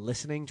back and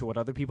listening to what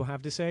other people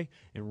have to say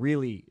and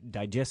really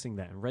digesting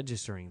that and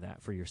registering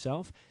that for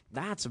yourself,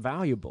 that's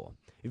valuable.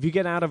 If you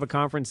get out of a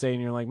conference day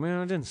and you're like,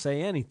 man, I didn't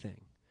say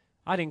anything.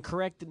 I didn't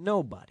correct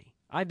nobody.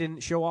 I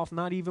didn't show off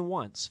not even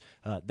once.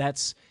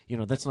 That's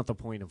not the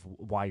point of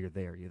why you're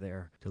there. You're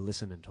there to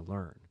listen and to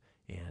learn.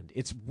 And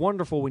it's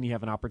wonderful when you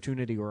have an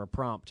opportunity or a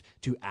prompt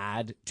to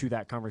add to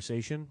that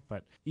conversation.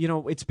 But,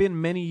 it's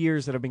been many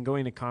years that I've been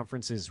going to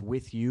conferences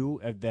with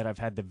you that I've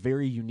had the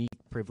very unique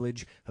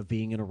privilege of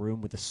being in a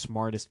room with the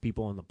smartest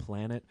people on the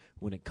planet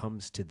when it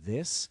comes to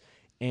this.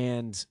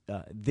 And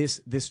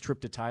this trip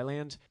to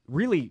Thailand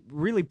really,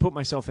 really put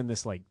myself in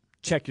this,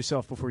 check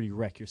yourself before you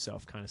wreck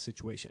yourself kind of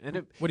situation.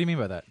 And what do you mean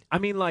by that? I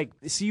mean,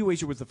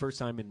 CUAsia was the first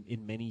time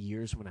in many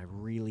years when I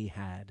really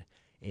had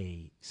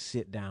a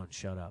sit down,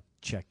 shut up,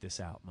 check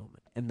this out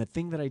moment. And the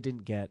thing that I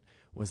didn't get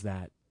was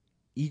that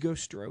ego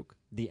stroke,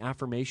 the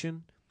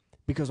affirmation,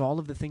 because all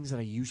of the things that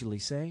I usually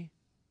say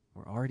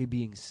were already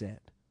being said.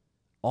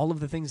 All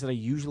of the things that I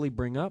usually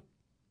bring up,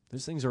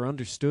 those things are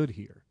understood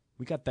here.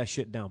 We got that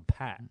shit down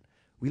pat.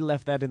 We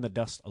left that in the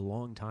dust a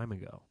long time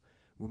ago.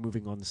 We're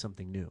moving on to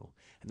something new.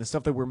 And the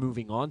stuff that we're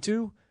moving on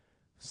to,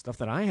 stuff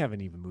that I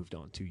haven't even moved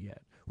on to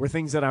yet, were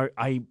things that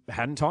I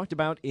hadn't talked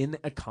about in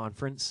a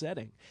conference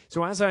setting.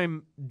 So as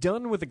I'm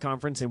done with the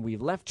conference and we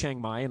left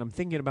Chiang Mai and I'm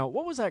thinking about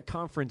what was that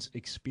conference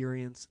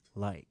experience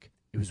like?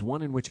 It was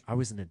one in which I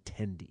was an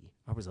attendee.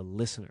 I was a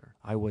listener.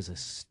 I was a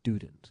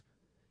student.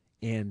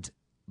 And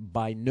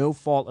by no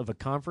fault of a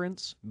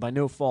conference, by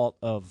no fault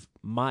of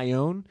my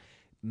own,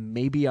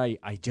 maybe I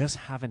just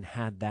haven't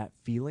had that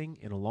feeling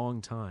in a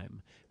long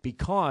time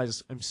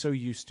because I'm so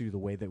used to the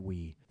way that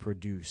we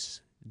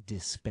produce,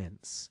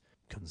 dispense,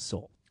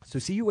 consult. So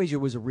CUAsia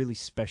was a really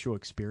special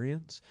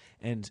experience,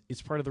 and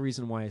it's part of the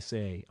reason why I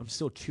say I'm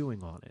still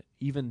chewing on it.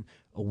 Even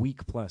a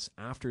week plus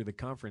after the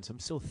conference, I'm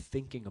still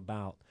thinking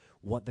about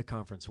what the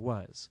conference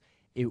was.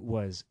 It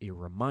was a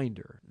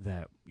reminder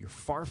that you're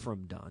far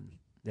from done,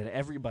 that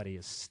everybody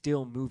is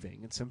still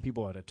moving, and some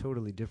people at a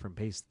totally different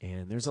pace,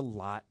 and there's a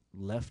lot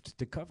left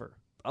to cover.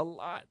 A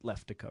lot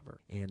left to cover.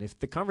 And if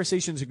the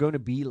conversations are going to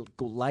be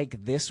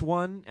like this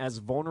one, as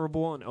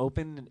vulnerable and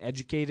open and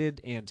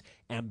educated and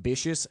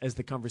ambitious as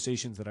the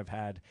conversations that I've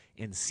had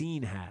and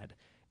seen had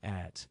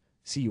at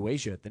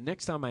CUAsia, the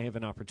next time I have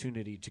an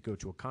opportunity to go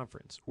to a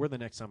conference or the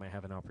next time I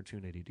have an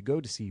opportunity to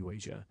go to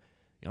CUAsia,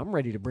 I'm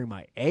ready to bring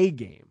my A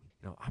game.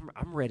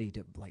 I'm ready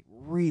to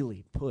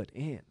really put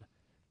in.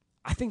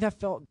 I think that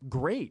felt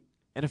great.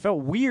 And it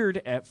felt weird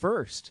at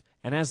first.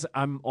 And as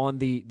I'm on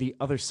the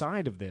other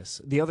side of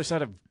this, the other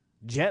side of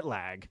jet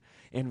lag,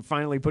 and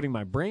finally putting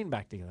my brain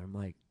back together, I'm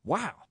like,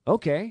 wow,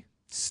 okay,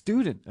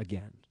 student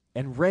again,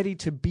 and ready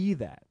to be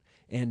that.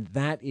 And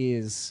that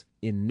is,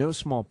 in no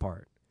small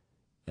part,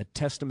 a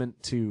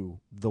testament to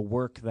the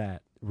work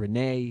that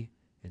Renee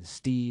and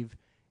Steve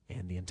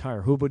and the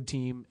entire Hubud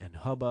team and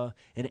Hubba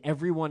and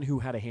everyone who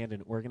had a hand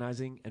in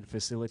organizing and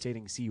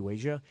facilitating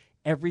CUAsia,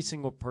 every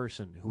single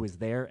person who was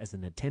there as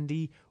an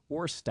attendee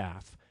or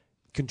staff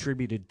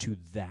contributed to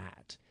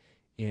that.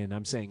 And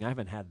I'm saying I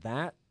haven't had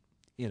that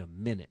in a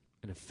minute,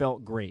 and it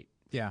felt great.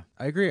 Yeah,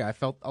 I agree. I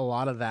felt a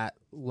lot of that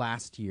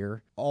last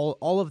year.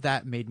 All of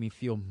that made me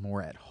feel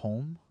more at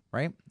home,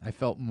 right? I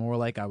felt more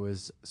like I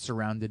was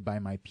surrounded by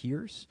my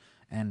peers,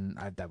 and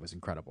that was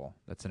incredible.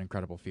 That's an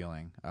incredible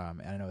feeling.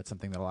 And I know it's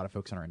something that a lot of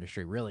folks in our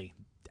industry really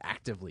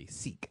actively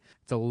seek.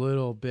 It's a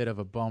little bit of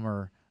a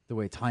bummer the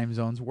way time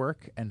zones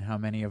work and how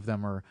many of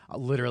them are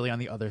literally on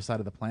the other side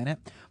of the planet.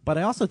 But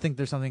I also think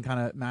there's something kind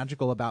of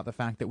magical about the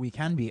fact that we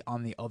can be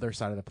on the other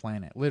side of the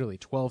planet, literally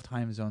 12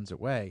 time zones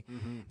away,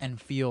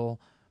 and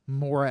feel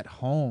more at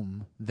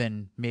home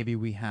than maybe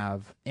we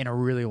have in a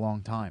really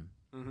long time.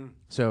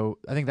 So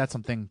I think that's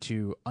something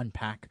to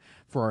unpack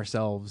for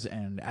ourselves,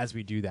 and as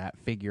we do that,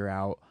 figure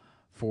out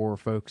for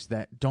folks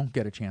that don't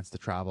get a chance to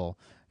travel,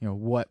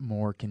 what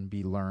more can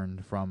be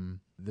learned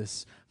from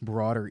this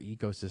broader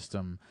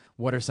ecosystem.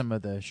 What are some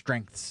of the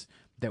strengths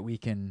that we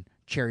can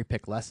cherry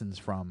pick lessons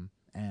from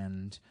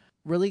and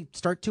really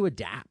start to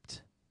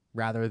adapt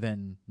rather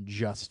than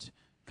just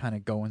kind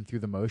of going through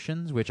the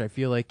motions, which I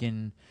feel like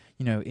in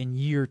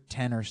year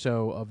 10 or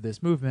so of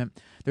this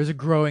movement, there's a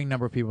growing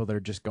number of people that are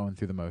just going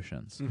through the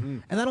motions.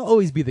 And that'll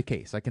always be the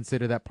case. I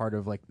consider that part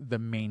of the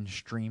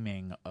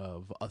mainstreaming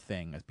of a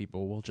thing, as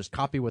people will just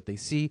copy what they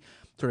see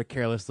sort of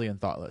carelessly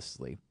and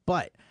thoughtlessly.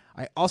 But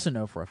I also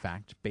know for a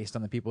fact, based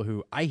on the people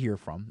who I hear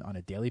from on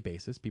a daily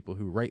basis, people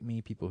who write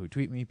me, people who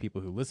tweet me,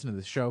 people who listen to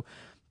this show,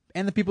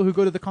 and the people who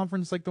go to the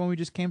conference like the one we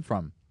just came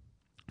from,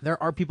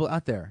 there are people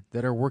out there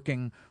that are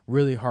working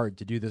really hard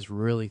to do this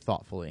really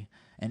thoughtfully.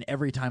 And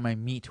every time I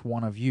meet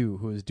one of you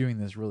who is doing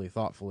this really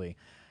thoughtfully,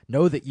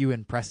 know that you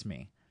impress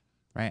me,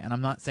 right? And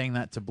I'm not saying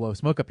that to blow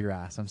smoke up your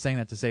ass. I'm saying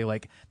that to say,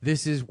 like,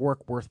 this is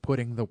work worth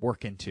putting the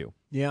work into.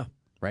 Yeah.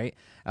 Right?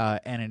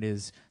 And it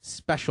is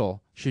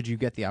special should you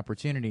get the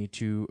opportunity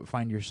to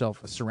find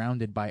yourself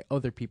surrounded by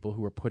other people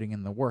who are putting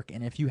in the work.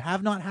 And if you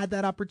have not had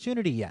that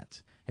opportunity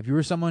yet, if you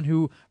are someone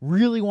who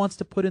really wants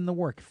to put in the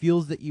work,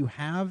 feels that you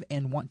have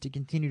and want to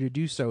continue to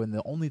do so, and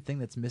the only thing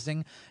that's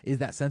missing is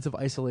that sense of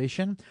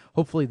isolation,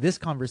 hopefully this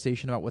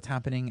conversation about what's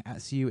happening at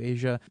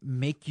CUAsia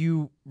make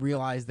you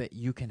realize that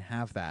you can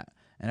have that.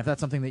 And if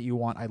that's something that you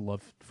want, I'd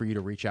love for you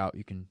to reach out.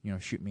 You can,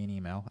 shoot me an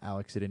email,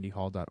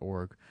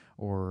 alex@indyhall.org,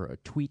 or a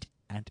tweet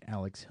at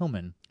Alex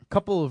Hillman. A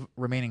couple of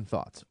remaining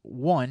thoughts.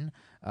 One,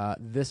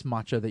 this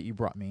matcha that you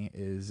brought me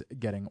is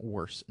getting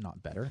worse,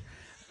 not better.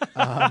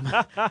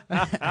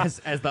 As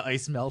the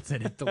ice melts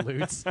and it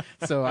dilutes.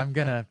 So I'm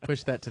going to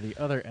push that to the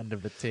other end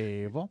of the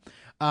table.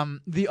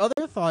 The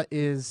other thought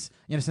is,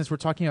 since we're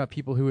talking about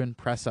people who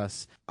impress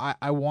us,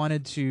 I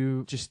wanted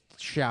to just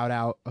shout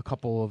out a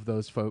couple of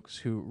those folks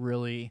who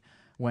really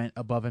went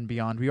above and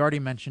beyond. We already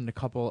mentioned a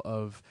couple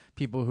of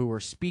people who were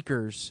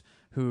speakers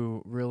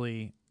who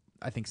really,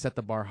 I think, set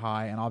the bar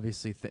high, and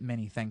obviously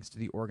many thanks to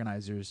the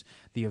organizers,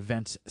 the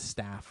event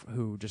staff,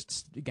 who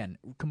just, again,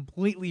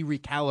 completely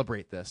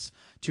recalibrate this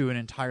to an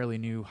entirely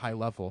new high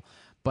level.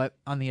 But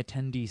on the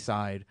attendee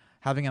side,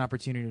 having an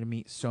opportunity to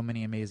meet so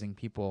many amazing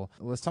people,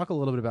 let's talk a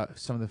little bit about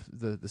some of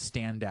the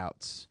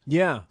standouts.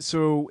 Yeah,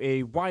 so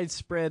a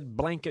widespread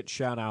blanket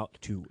shout out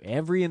to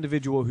every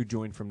individual who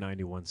joined from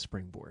 91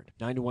 Springboard.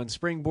 91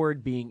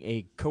 Springboard being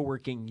a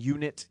co-working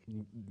unit,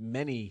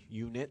 many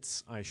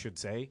units, I should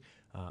say,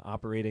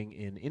 operating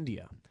in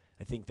India.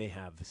 I think they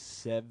have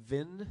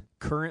 7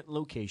 current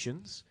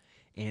locations,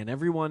 and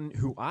everyone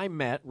who I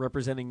met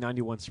representing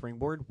 91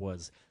 Springboard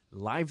was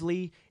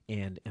lively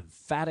and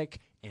emphatic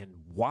and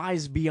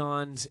wise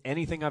beyond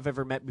anything I've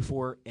ever met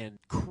before, and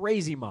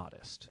crazy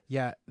modest.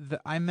 Yeah,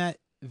 I met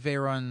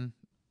Varun,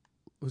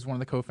 who's one of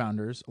the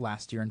co-founders,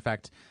 last year. In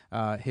fact,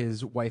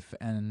 his wife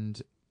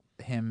and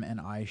him and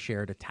I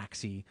shared a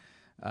taxi,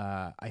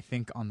 I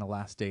think, on the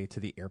last day to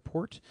the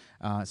airport.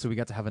 So we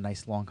got to have a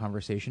nice long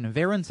conversation. And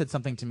Varun said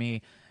something to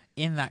me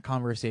in that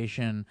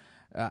conversation.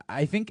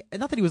 I think,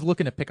 not that he was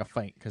looking to pick a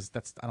fight, because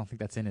I don't think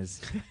that's in his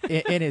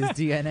in his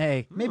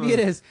DNA. Maybe it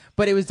is,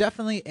 but it was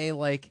definitely a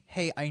like,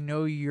 hey, I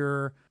know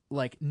you're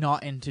like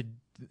not into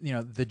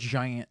the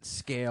giant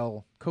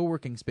scale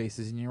co-working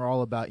spaces, and you're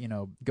all about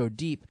go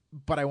deep.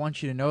 But I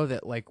want you to know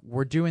that like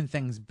we're doing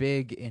things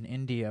big in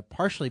India,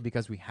 partially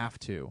because we have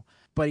to.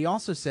 But he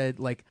also said,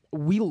 like,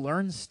 we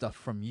learn stuff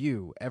from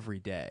you every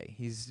day.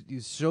 He's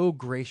so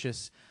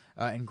gracious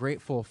and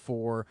grateful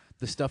for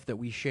the stuff that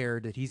we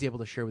shared, that he's able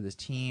to share with his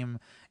team,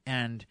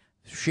 and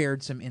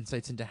shared some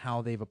insights into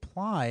how they've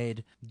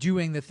applied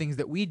doing the things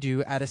that we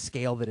do at a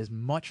scale that is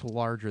much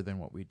larger than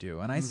what we do.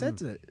 And I said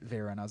to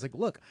Vera, and I was like,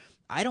 look,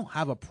 I don't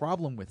have a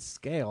problem with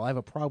scale. I have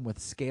a problem with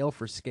scale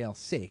for scale's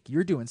sake.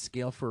 You're doing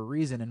scale for a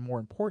reason, and more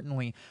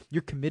importantly,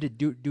 you're committed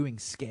to doing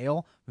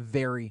scale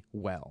very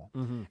well.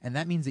 And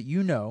that means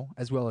that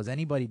as well as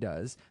anybody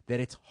does, that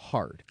it's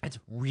hard. It's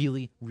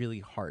really, really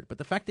hard. But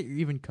the fact that you're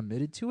even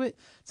committed to it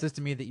says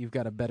to me that you've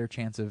got a better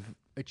chance of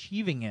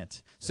achieving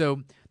it.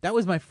 So that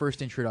was my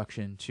first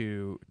introduction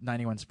to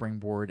 91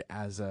 Springboard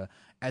as a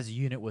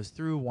unit, was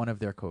through one of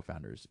their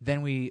co-founders.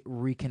 Then we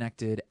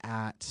reconnected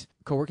at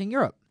Coworking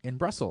Europe in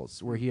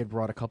Brussels, where he had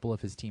brought a couple of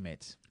his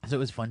teammates. So it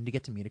was fun to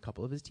get to meet a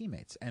couple of his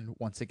teammates. And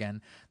once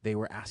again, they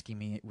were asking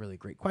me really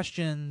great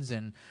questions,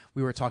 and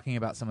we were talking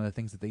about some of the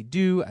things that they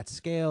do at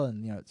scale,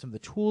 and some of the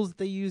tools that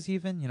they use,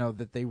 even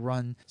that they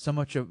run so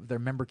much of their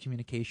member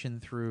communication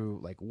through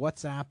like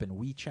WhatsApp and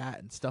WeChat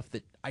and stuff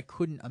that I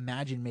couldn't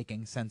imagine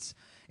making sense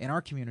in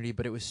our community.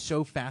 But it was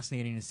so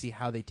fascinating to see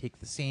how they take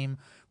the same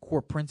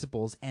core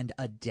principles and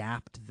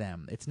adapt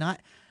them. It's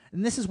not,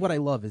 and this is what I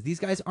love, is these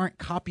guys aren't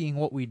copying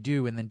what we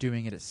do and then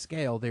doing it at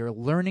scale. They're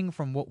learning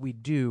from what we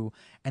do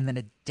and then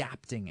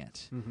adapting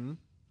it.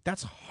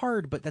 That's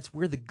hard, but that's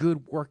where the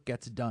good work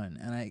gets done.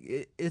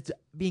 And it's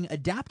being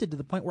adapted to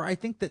the point where I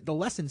think that the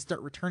lessons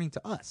start returning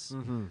to us.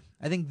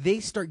 I think they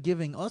start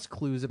giving us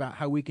clues about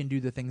how we can do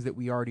the things that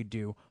we already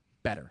do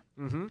better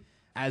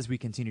as we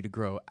continue to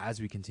grow, as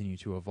we continue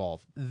to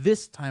evolve.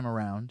 This time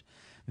around,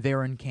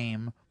 Varun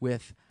came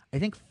with, I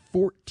think,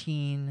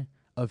 14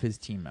 of his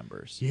team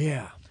members.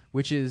 Yeah.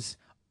 Which is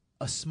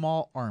a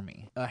small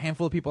army. A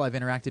handful of people I've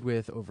interacted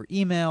with over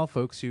email,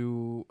 folks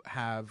who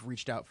have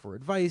reached out for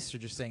advice or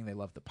just saying they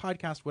love the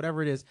podcast,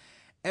 whatever it is.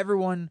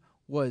 Everyone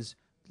was,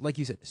 like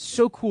you said,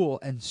 so cool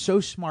and so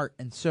smart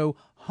and so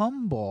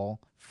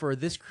humble for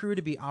this crew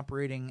to be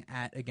operating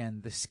at,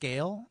 again, the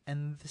scale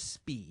and the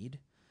speed.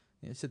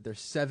 They said there's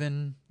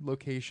 7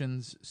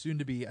 locations, soon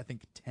to be, I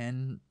think,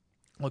 10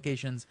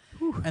 locations.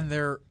 And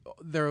they're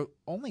they're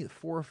only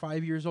 4 or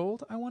 5 years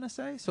old, I want to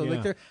say. So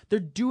Yeah. like they're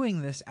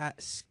doing this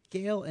at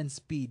scale and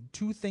speed,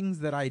 two things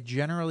that I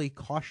generally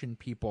caution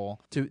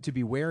people to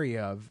be wary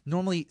of.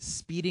 Normally,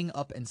 speeding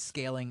up and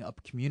scaling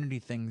up community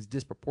things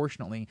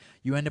disproportionately,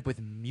 you end up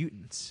with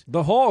mutants,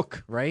 The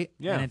Hulk. right?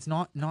 Yeah. And it's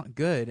not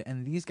good.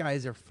 And these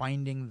guys are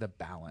finding the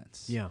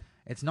balance. Yeah.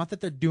 It's not that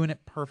they're doing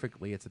it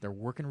perfectly. It's that they're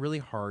working really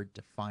hard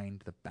to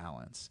find the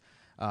balance.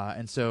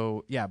 And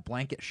so, yeah,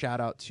 blanket shout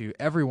out to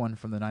everyone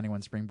from the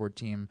 91 Springboard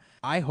team.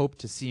 I hope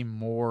to see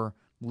more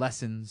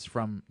lessons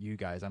from you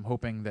guys. I'm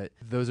hoping that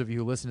those of you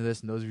who listen to this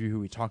and those of you who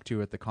we talk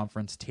to at the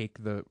conference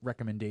take the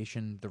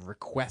recommendation, the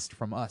request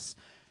from us,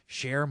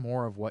 share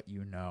more of what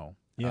you know.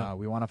 Yeah.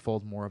 We want to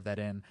fold more of that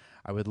in.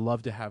 I would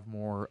love to have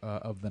more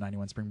of the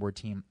 91 Springboard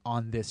team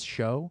on this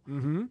show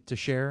to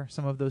share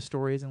some of those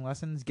stories and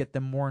lessons, get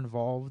them more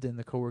involved in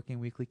the Co-working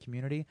Weekly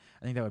community.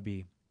 I think that would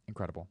be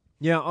incredible.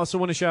 Yeah, also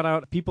want to shout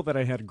out people that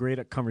I had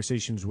great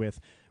conversations with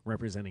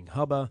representing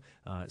Hubba,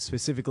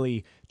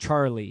 specifically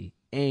Charlie,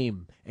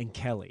 Aim, and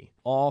Kelly.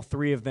 All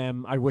three of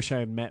them, I wish I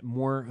had met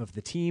more of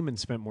the team and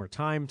spent more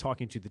time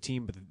talking to the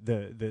team, but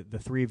the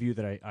three of you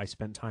that I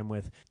spent time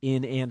with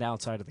in and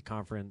outside of the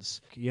conference,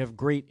 you have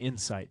great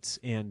insights,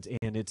 and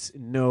it's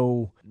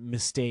no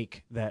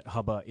mistake that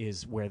Hubba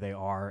is where they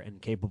are and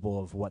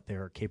capable of what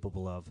they're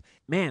capable of.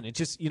 Man, it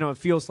just, it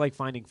feels like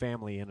finding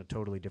family in a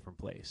totally different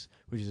place,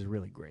 which is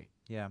really great.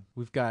 Yeah,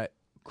 we've got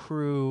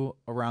crew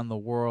around the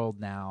world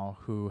now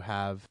who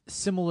have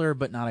similar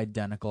but not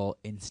identical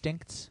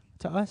instincts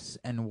to us,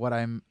 and what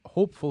I'm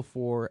hopeful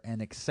for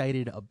and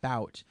excited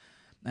about,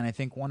 and I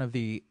think one of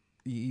the,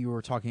 you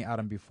were talking,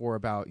 Adam, before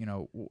about,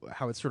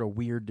 how it's sort of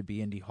weird to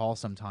be Indy Hall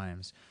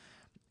sometimes.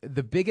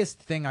 The biggest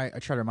thing I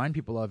try to remind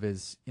people of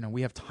is,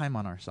 we have time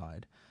on our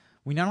side.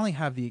 We not only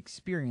have the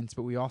experience,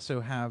 but we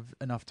also have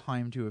enough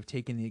time to have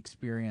taken the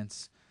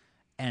experience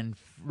and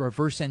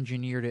reverse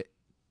engineered it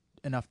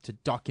enough to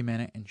document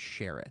it and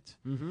share it,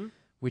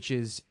 which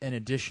is an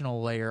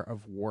additional layer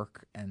of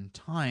work and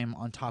time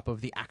on top of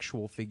the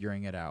actual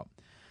figuring it out.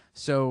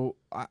 So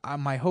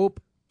my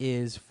hope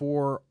is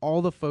for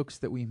all the folks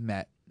that we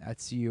met at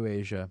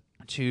CUAsia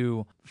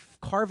to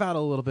carve out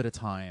a little bit of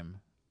time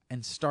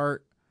and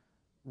start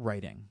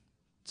writing,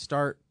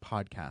 start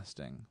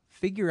podcasting,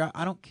 figure out,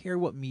 I don't care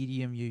what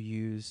medium you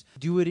use,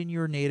 do it in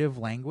your native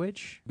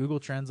language.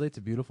 Google Translate's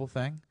a beautiful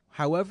thing.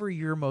 However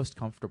you're most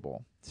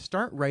comfortable,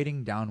 start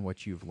writing down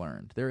what you've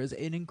learned. There is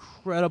an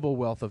incredible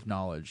wealth of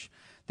knowledge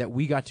that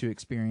we got to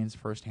experience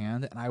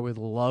firsthand, and I would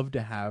love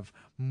to have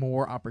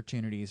more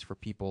opportunities for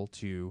people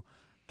to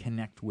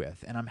connect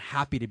with. And I'm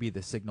happy to be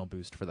the signal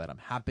boost for that. I'm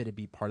happy to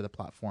be part of the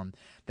platform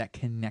that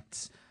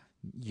connects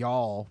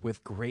y'all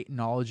with great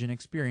knowledge and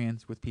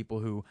experience with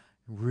people who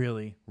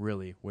really,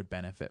 really would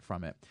benefit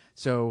from it.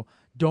 So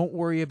don't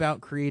worry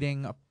about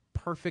creating a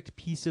perfect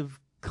piece of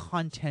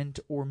content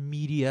or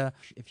media.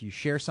 If you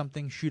share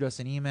something, shoot us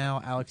an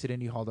email,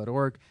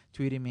 alex@indyhall.org,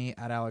 tweeting me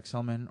at Alex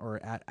Hillman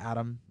or at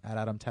Adam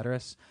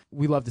Teteris.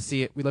 We love to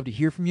see it. We love to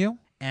hear from you,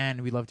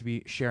 and we love to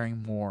be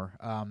sharing more.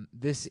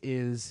 This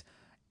is,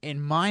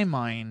 in my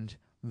mind,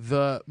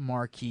 the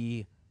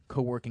marquee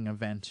co-working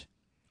event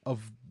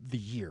of the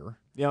year.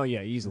 Oh,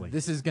 yeah, easily.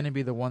 This is going to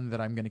be the one that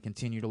I'm going to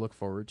continue to look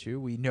forward to.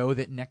 We know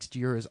that next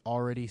year is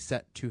already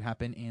set to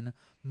happen in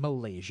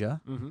Malaysia,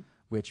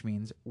 which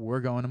means we're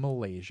going to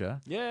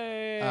Malaysia.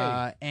 Yay!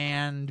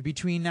 And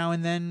between now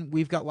and then,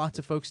 we've got lots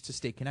of folks to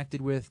stay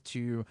connected with,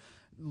 to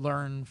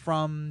learn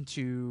from,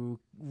 to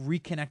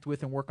reconnect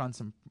with, and work on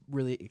some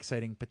really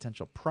exciting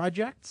potential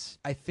projects.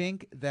 I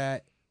think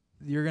that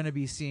you're going to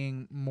be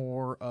seeing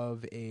more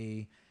of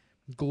a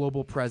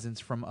global presence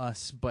from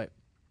us, but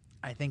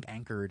I think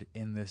anchored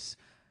in this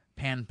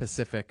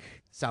Pan-Pacific,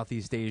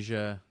 Southeast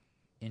Asia,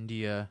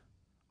 India,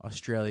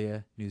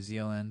 Australia, New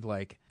Zealand.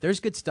 Like, there's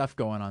good stuff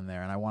going on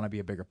there, and I want to be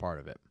a bigger part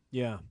of it.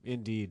 Yeah,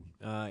 indeed.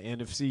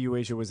 And if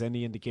CUAsia was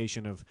any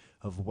indication of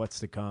what's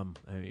to come,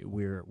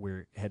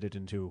 we're headed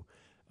into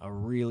a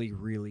really,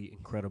 really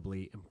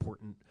incredibly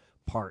important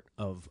part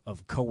of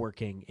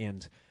co-working,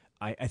 and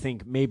I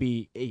think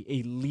maybe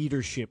a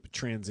leadership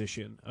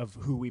transition of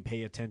who we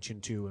pay attention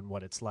to and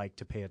what it's like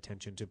to pay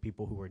attention to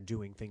people who are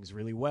doing things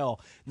really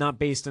well, not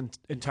based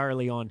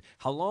entirely on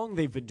how long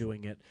they've been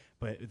doing it,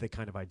 but the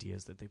kind of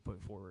ideas that they put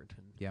forward.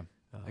 And, yeah,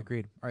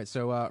 agreed. All right,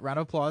 so round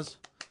of applause.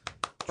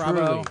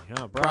 Bravo.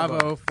 Yeah,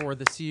 bravo for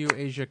the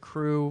CUAsia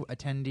crew,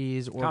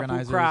 attendees,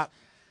 organizers. Crap.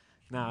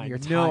 Nah, Your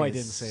I know tie I is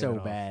didn't say so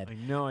that bad. I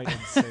know I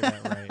didn't say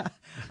that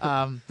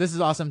right. This is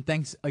awesome.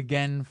 Thanks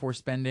again for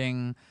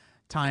spending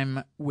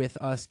time with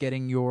us,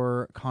 getting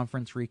your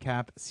conference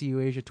recap,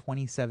 CUAsia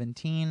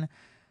 2017.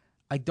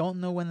 I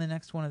don't know when the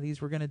next one of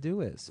these we're going to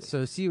do is.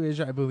 So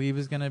CUAsia, I believe,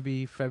 is going to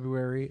be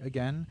February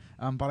again.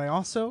 But I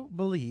also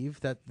believe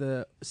that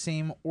the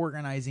same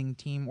organizing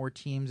team or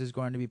teams is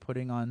going to be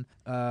putting on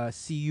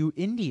CU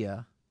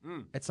India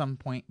at some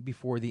point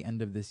before the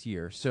end of this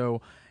year.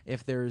 So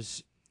if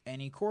there's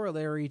any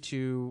corollary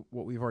to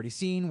what we've already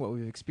seen, what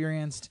we've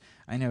experienced.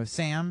 I know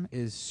Sam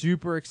is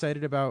super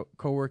excited about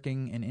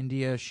co-working in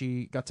India.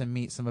 She got to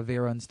meet some of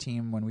Veyron's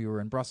team when we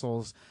were in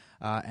Brussels,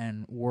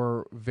 and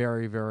we're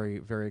very, very,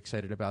 very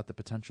excited about the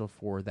potential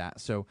for that.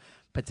 So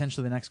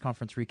potentially the next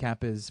conference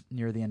recap is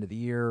near the end of the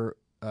year.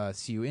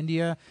 CU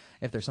India.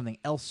 If there's something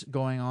else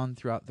going on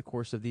throughout the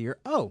course of the year,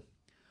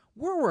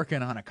 we're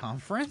working on a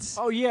conference.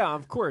 Oh yeah,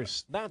 of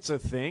course, that's a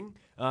thing.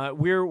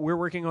 We're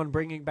working on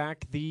bringing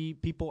back the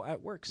People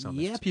at Work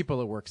Summit. Yeah,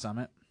 People at Work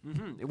Summit.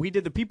 Mm-hmm. We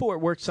did the People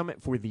at Work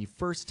Summit for the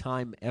first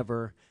time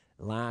ever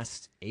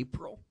last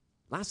April.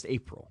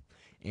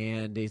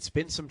 And it's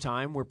been some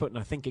time. We're putting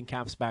our thinking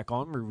caps back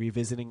on. We're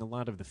revisiting a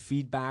lot of the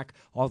feedback,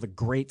 all the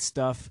great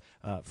stuff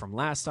from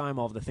last time,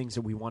 all of the things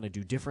that we want to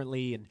do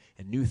differently and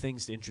new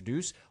things to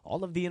introduce,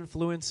 all of the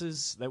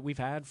influences that we've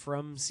had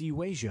from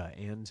CUAsia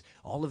and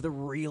all of the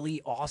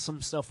really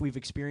awesome stuff we've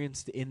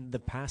experienced in the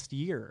past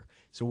year.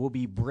 So we'll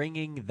be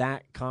bringing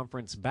that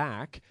conference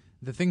back.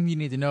 The thing you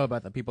need to know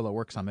about the People at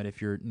Work Summit,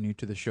 if you're new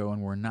to the show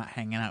and were not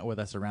hanging out with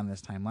us around this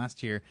time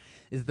last year,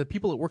 is the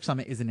People at Work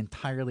Summit is an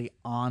entirely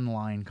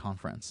online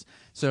conference.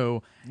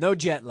 So no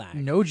jet lag.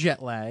 No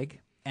jet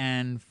lag.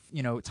 And,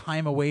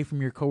 time away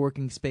from your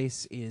co-working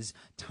space is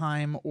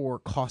time or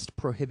cost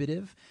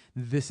prohibitive.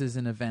 This is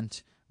an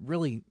event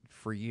really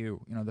for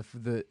you.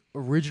 The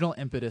original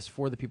impetus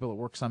for the People at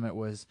Work Summit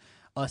was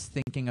us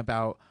thinking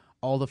about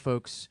all the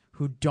folks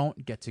who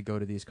don't get to go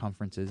to these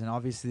conferences. And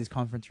obviously these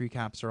conference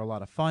recaps are a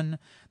lot of fun.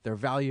 They're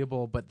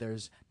valuable, but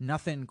there's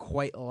nothing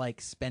quite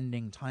like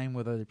spending time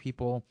with other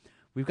people.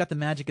 We've got the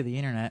magic of the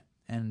internet,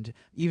 and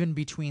even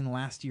between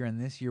last year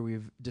and this year,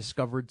 we've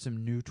discovered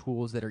some new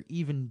tools that are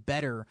even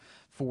better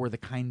for the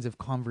kinds of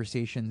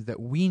conversations that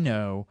we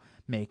know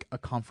make a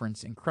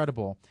conference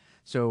incredible.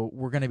 So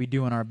we're going to be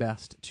doing our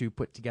best to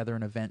put together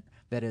an event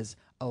that is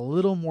a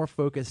little more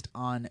focused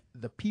on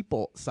the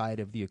people side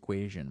of the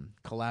equation: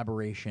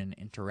 collaboration,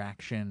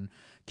 interaction,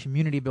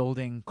 community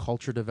building,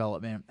 culture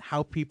development,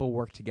 how people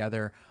work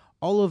together,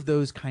 all of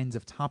those kinds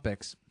of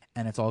topics.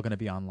 And it's all going to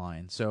be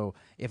online. So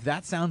if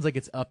that sounds like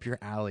it's up your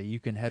alley, you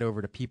can head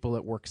over to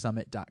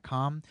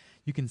peopleatworksummit.com.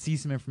 You can see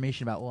some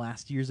information about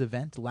last year's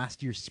event.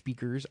 Last year's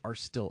speakers are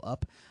still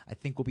up. I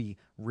think we'll be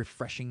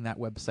refreshing that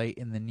website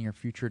in the near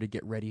future to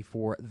get ready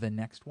for the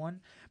next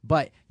one.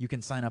 But you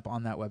can sign up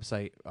on that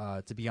website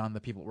to be on the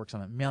People at Work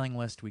Summit mailing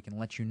list. We can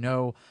let you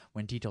know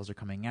when details are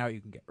coming out.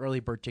 You can get early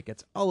bird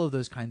tickets, all of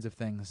those kinds of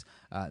things.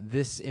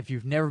 If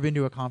you've never been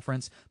to a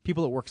conference,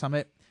 People at Work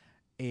Summit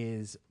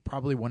is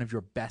probably one of your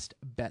best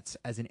bets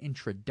as an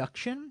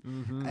introduction.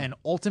 Mm-hmm. And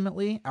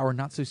ultimately, our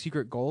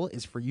not-so-secret goal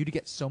is for you to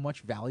get so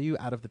much value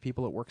out of the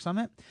People at Work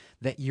Summit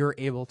that you're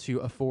able to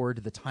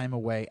afford the time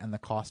away and the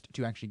cost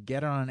to actually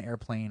get on an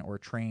airplane or a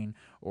train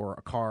or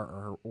a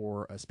car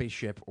or a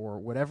spaceship or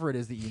whatever it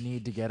is that you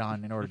need to get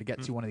on in order to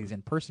get to one of these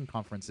in-person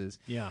conferences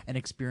and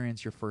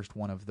experience your first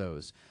one of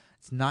those.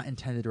 It's not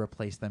intended to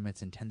replace them.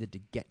 It's intended to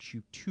get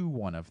you to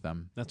one of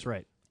them. That's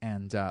right.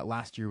 And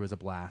last year was a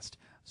blast.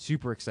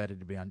 Super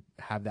excited to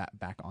have that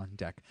back on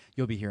deck.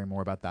 You'll be hearing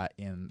more about that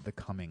in the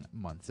coming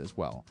months as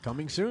well.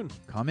 Coming soon.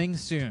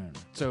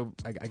 So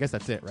I guess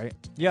that's it, right?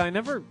 Yeah, I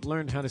never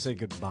learned how to say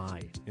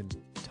goodbye in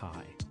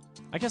Thai.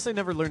 I guess I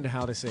never learned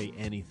how to say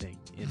anything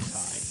in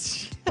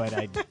Thai. But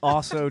I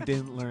also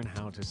didn't learn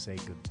how to say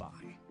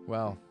goodbye.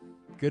 Well,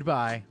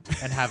 goodbye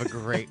and have a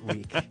great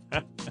week.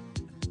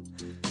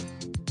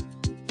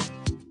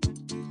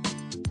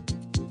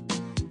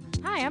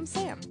 Hi, I'm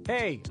Sam.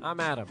 Hey,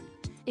 I'm Adam.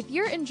 If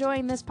you're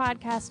enjoying this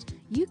podcast,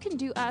 you can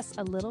do us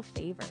a little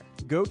favor.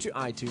 Go to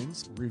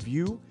iTunes,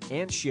 review,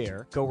 and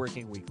share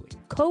Co-working Weekly.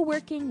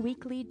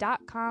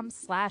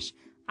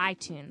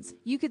 coworkingweekly.com/iTunes.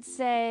 You could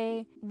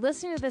say,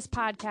 listening to this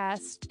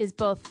podcast is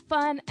both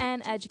fun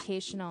and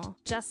educational,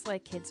 just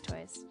like kids'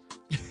 toys.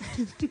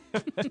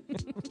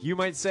 You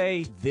might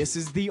say, this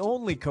is the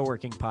only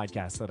co-working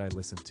podcast that I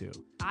listen to.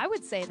 I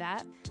would say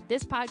that.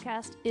 This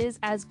podcast is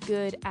as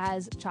good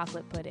as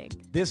chocolate pudding.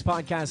 This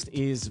podcast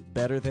is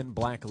better than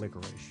black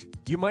licorice.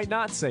 You might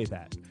not say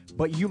that,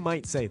 but you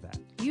might say that.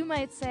 You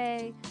might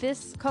say,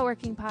 this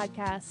co-working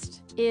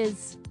podcast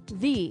is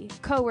the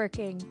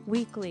Co-working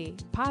Weekly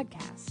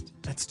podcast.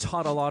 That's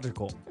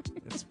tautological.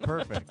 It's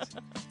perfect.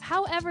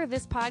 However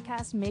this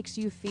podcast makes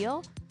you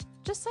feel,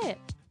 just say it.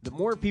 The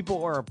more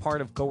people are a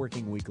part of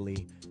Co-working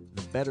Weekly,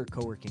 the better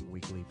Co-working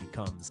Weekly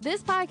becomes.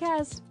 This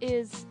podcast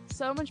is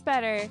so much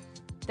better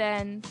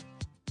than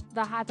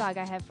the hot dog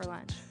I had for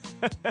lunch.